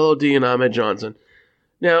 LOD and Ahmed Johnson.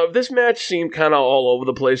 Now, if this match seemed kind of all over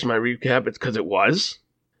the place in my recap, it's because it was.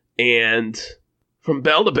 And from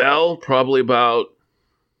bell to bell, probably about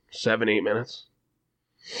 7-8 minutes.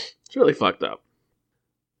 It's really fucked up.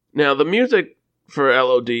 Now, the music for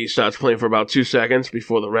LOD starts playing for about 2 seconds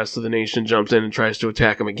before the rest of the nation jumps in and tries to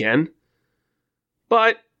attack him again.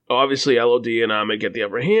 But, obviously, LOD and Ahmed get the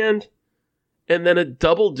upper hand. And then a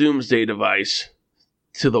double Doomsday device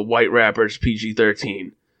to the White Rappers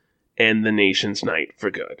PG-13 end the nation's night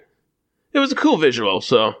for good. It was a cool visual,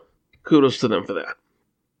 so kudos to them for that.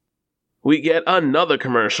 We get another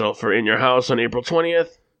commercial for In Your House on April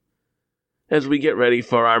 20th as we get ready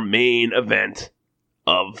for our main event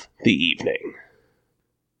of the evening.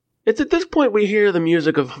 It's at this point we hear the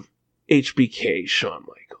music of HBK Shawn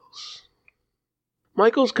Michaels.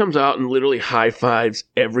 Michaels comes out and literally high-fives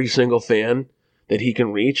every single fan that he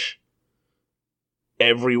can reach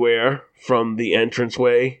everywhere from the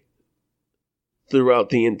entranceway throughout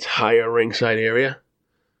the entire ringside area.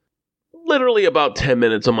 Literally about 10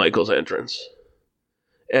 minutes of Michaels' entrance,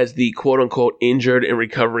 as the quote-unquote injured and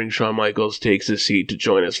recovering Shawn Michaels takes his seat to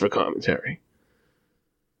join us for commentary.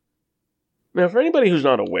 Now, for anybody who's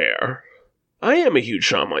not aware, I am a huge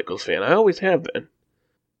Shawn Michaels fan. I always have been.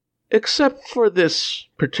 Except for this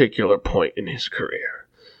particular point in his career.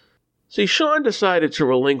 See, Shawn decided to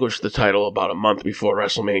relinquish the title about a month before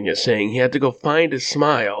WrestleMania, saying he had to go find his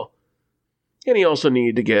smile, and he also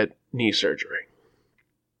needed to get knee surgery.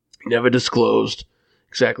 He never disclosed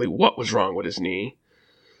exactly what was wrong with his knee.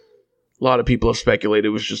 A lot of people have speculated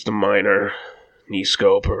it was just a minor knee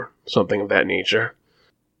scope or something of that nature.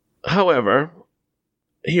 However,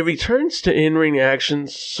 he returns to in-ring action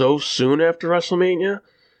so soon after WrestleMania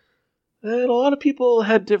that a lot of people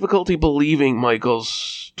had difficulty believing Michaels'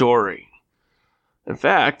 story. In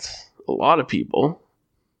fact, a lot of people,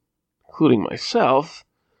 including myself,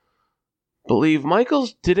 believe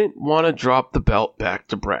Michaels didn't want to drop the belt back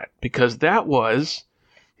to Bret, because that was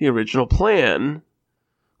the original plan,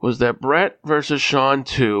 was that Bret versus Shawn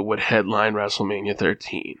 2 would headline WrestleMania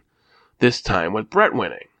 13, this time with Bret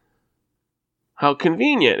winning. How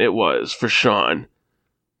convenient it was for Shawn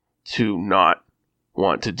to not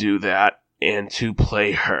want to do that and to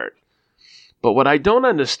play hurt. But what I don't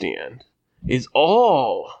understand is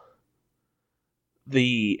all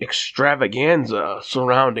the extravaganza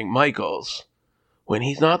surrounding Michaels when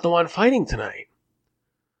he's not the one fighting tonight.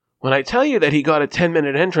 When I tell you that he got a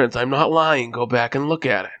 10-minute entrance, I'm not lying. Go back and look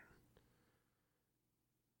at it.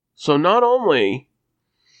 So not only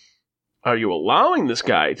are you allowing this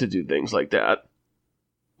guy to do things like that,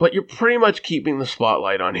 but you're pretty much keeping the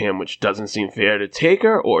spotlight on him, which doesn't seem fair to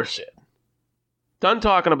Taker or Sid. Done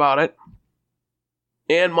talking about it.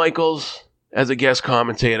 And Michaels, as a guest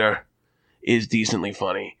commentator, is decently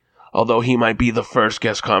funny, although he might be the first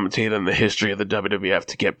guest commentator in the history of the WWF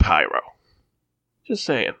to get pyro. Just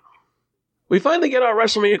saying. We finally get our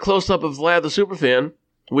WrestleMania close-up of Vlad the Superfan,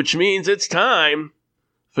 which means it's time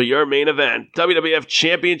for your main event, WWF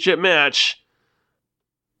Championship match.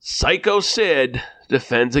 Psycho Sid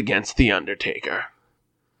defends against The Undertaker.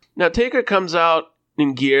 Now, Taker comes out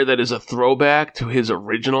in gear that is a throwback to his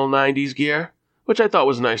original 90s gear, which I thought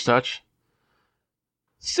was a nice touch.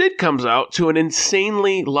 Sid comes out to an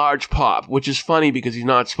insanely large pop, which is funny because he's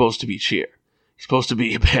not supposed to be cheered. He's supposed to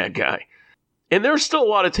be a bad guy. And there are still a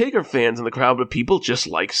lot of Taker fans in the crowd, but people just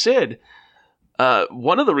like Sid.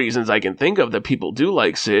 One of the reasons I can think of that people do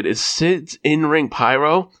like Sid is Sid's in-ring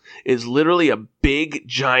pyro is literally a big,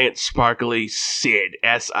 giant, sparkly Sid,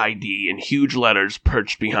 S-I-D, in huge letters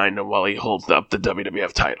perched behind him while he holds up the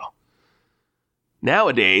WWF title.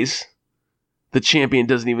 Nowadays, the champion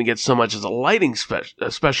doesn't even get so much as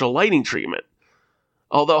a special lighting treatment.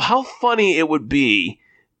 Although, how funny it would be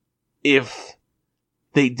if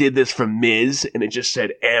they did this for Miz and it just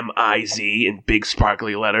said M-I-Z in big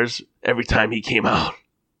sparkly letters every time he came out.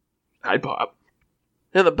 I'd pop.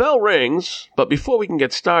 And the bell rings, but before we can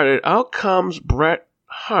get started, out comes Bret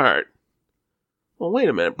Hart. Well, wait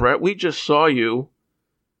a minute, Bret. We just saw you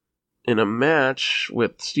in a match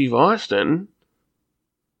with Steve Austin.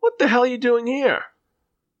 What the hell are you doing here?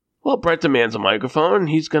 Well, Bret demands a microphone, and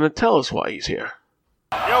he's going to tell us why he's here.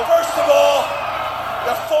 First of all,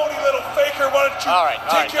 you phony little faker, why don't you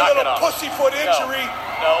take your little pussyfoot injury?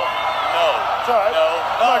 No. It's all right.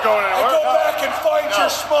 I'm not going anywhere. And go back and find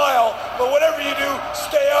your smile, but whatever you do,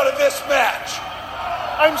 stay out of this match.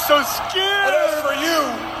 I'm so scared. And as for you,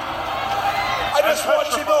 I just want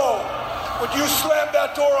you to know, when you slam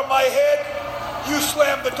that door on my head, you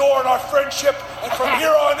slam the door on our friendship, and from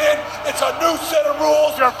here on in, it's a new set of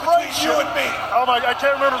rules between you and me. Oh my, I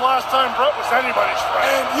can't remember the last time Bret was anybody's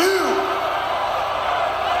friend. And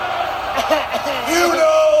you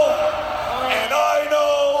know, and I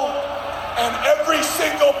know, and every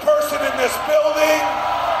single person in this building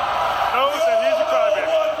knows that he's a crybaby.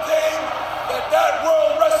 One thing, that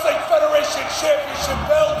World Wrestling Federation Championship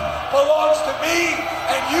belt belongs to me,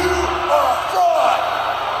 and you are a fraud.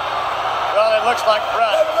 Well, it looks like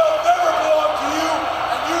Bret. That belt never belonged to you,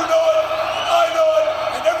 and you know it, and I know it,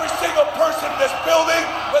 and every single person in this building,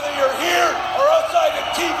 whether you're here or outside in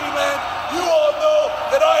TV land, you all know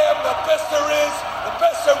that I am the best there is, the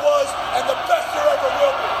best there was, and the best there ever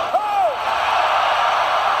will be.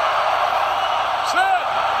 Sid!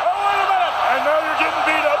 Oh, wait a minute! And now you're getting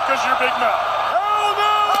beat up because you're big mouth. Oh,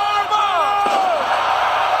 no!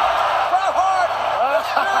 Bret Hart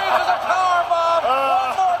experiences a powerbomb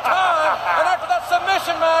one more time, and after that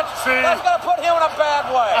submission match, see. That's going to put him in a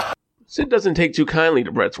bad way. Sid doesn't take too kindly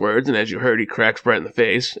to Bret's words, and as you heard, he cracks Bret in the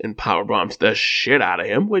face and powerbombs the shit out of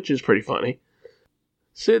him, which is pretty funny.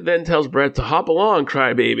 Sid then tells Bret to hop along,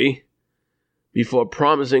 crybaby, before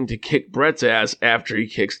promising to kick Bret's ass after he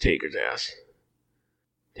kicks Taker's ass.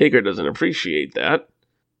 Taker doesn't appreciate that,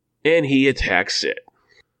 and he attacks Sid.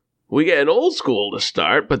 We get an old school to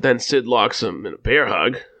start, but then Sid locks him in a bear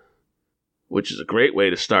hug, which is a great way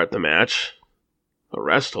to start the match. A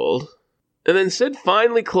rest hold. And then Sid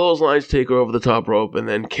finally clotheslines Taker over the top rope and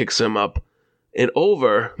then kicks him up and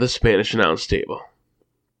over the Spanish announce table.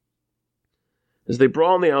 As they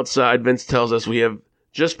brawl on the outside, Vince tells us we have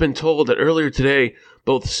just been told that earlier today,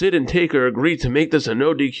 both Sid and Taker agreed to make this a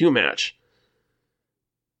no DQ match.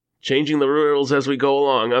 Changing the rules as we go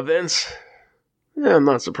along, huh, Vince? Yeah, I'm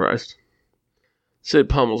not surprised. Sid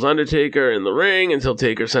pummels Undertaker in the ring until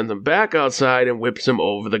Taker sends him back outside and whips him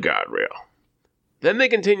over the guardrail. Then they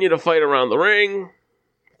continue to fight around the ring,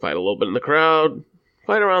 fight a little bit in the crowd,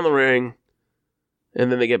 fight around the ring,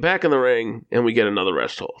 and then they get back in the ring and we get another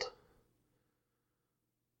rest hold.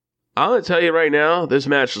 I'm going to tell you right now, this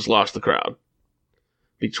match just lost the crowd.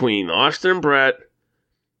 Between Austin and Bret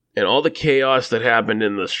and all the chaos that happened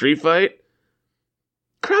in the street fight,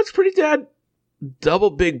 crowd's pretty dead.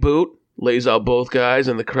 Double big boot lays out both guys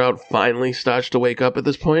and the crowd finally starts to wake up at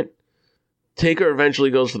this point. Taker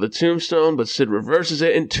eventually goes for the tombstone, but Sid reverses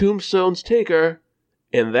it and tombstones Taker,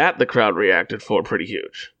 and that the crowd reacted for pretty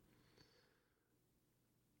huge.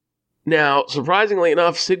 Now, surprisingly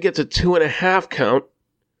enough, Sid gets a 2.5 count,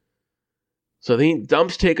 so he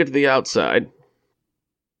dumps Taker to the outside,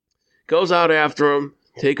 goes out after him,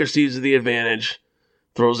 Taker seizes the advantage,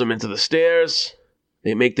 throws him into the stairs,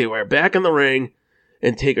 they make their way back in the ring,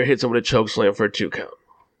 and Taker hits him with a chokeslam for a 2 count.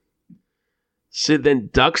 Sid then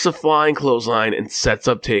ducks a flying clothesline and sets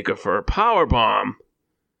up Taker for a powerbomb,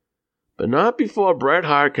 but not before Bret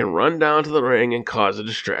Hart can run down to the ring and cause a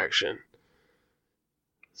distraction.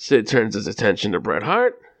 Sid turns his attention to Bret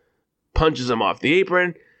Hart, punches him off the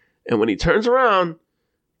apron, and when he turns around,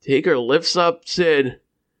 Taker lifts up Sid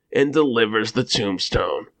and delivers the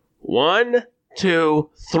tombstone. 1, 2,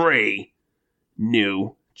 3.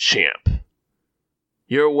 New champ.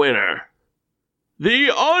 Your winner, The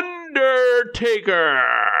Undertaker.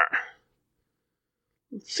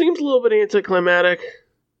 Seems a little bit anticlimactic,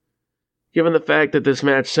 given the fact that this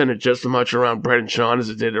match centered just as much around Bret and Shawn as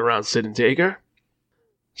it did around Sid and Taker.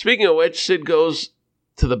 Speaking of which, Sid goes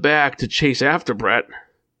to the back to chase after Bret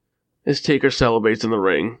as Taker celebrates in the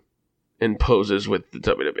ring and poses with the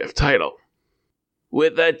WWF title.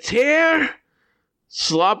 With a tear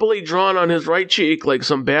sloppily drawn on his right cheek like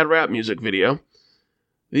some bad rap music video,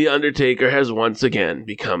 The Undertaker has once again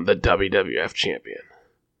become the WWF champion.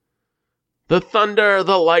 The thunder,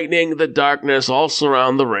 the lightning, the darkness all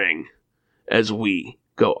surround the ring as we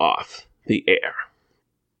go off the air.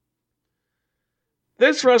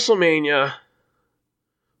 This WrestleMania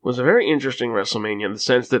was a very interesting WrestleMania in the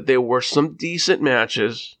sense that there were some decent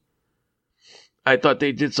matches. I thought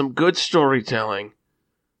they did some good storytelling.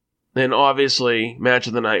 And obviously, match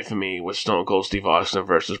of the night for me was Stone Cold Steve Austin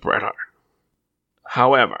versus Bret Hart.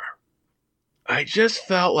 However, I just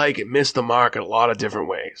felt like it missed the mark in a lot of different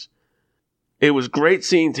ways. It was great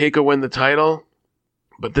seeing Taker win the title,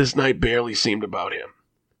 but this night barely seemed about him.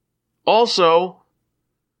 Also,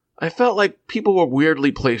 I felt like people were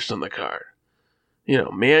weirdly placed on the card. You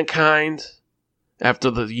know, Mankind, after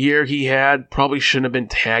the year he had, probably shouldn't have been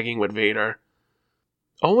tagging with Vader.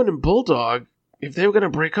 Owen and Bulldog, if they were going to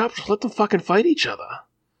break up, just let them fucking fight each other.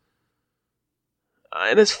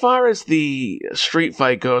 And as far as the street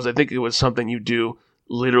fight goes, I think it was something you do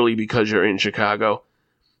literally because you're in Chicago.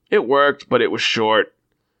 It worked, but it was short,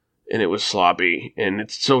 and it was sloppy, and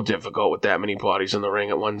it's so difficult with that many bodies in the ring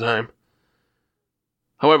at one time.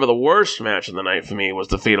 However, the worst match of the night for me was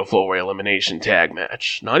the Fatal 4-Way Elimination Tag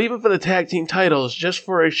match. Not even for the tag team titles, just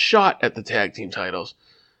for a shot at the tag team titles.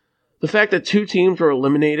 The fact that 2 teams were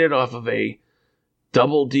eliminated off of a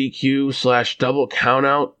double DQ / double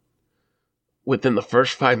countout within the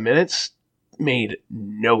first 5 minutes made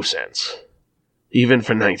no sense, even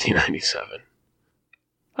for 1997.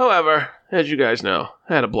 However, as you guys know,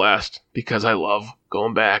 I had a blast because I love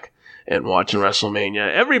going back and watching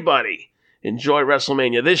WrestleMania. Everybody enjoy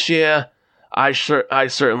WrestleMania this year. I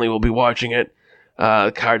certainly will be watching it.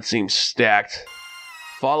 The card seems stacked.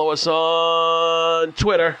 Follow us on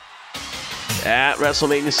Twitter at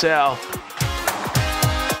WrestleMania Sal.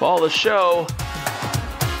 Follow the show,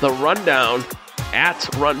 The Rundown, at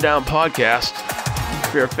Rundown Podcast.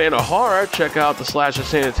 If you're a fan of horror, check out the Slasher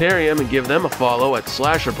Sanitarium and give them a follow at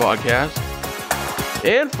Slasher Podcast.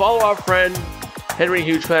 And follow our friend Henry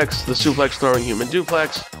Hugeplex, the suplex throwing human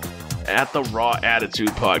duplex, at the Raw Attitude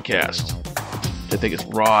Podcast. I think it's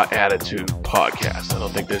Raw Attitude Podcast. I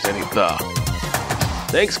don't think there's any the.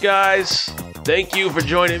 Thanks, guys. Thank you for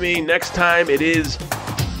joining me. Next time it is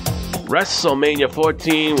Wrestlemania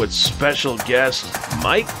 14 with special guest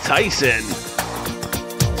Mike Tyson.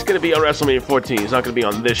 He's going to be on Wrestlemania 14. He's not going to be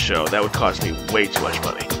on this show. That would cost me way too much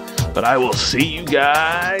money. But I will see you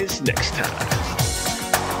guys next time.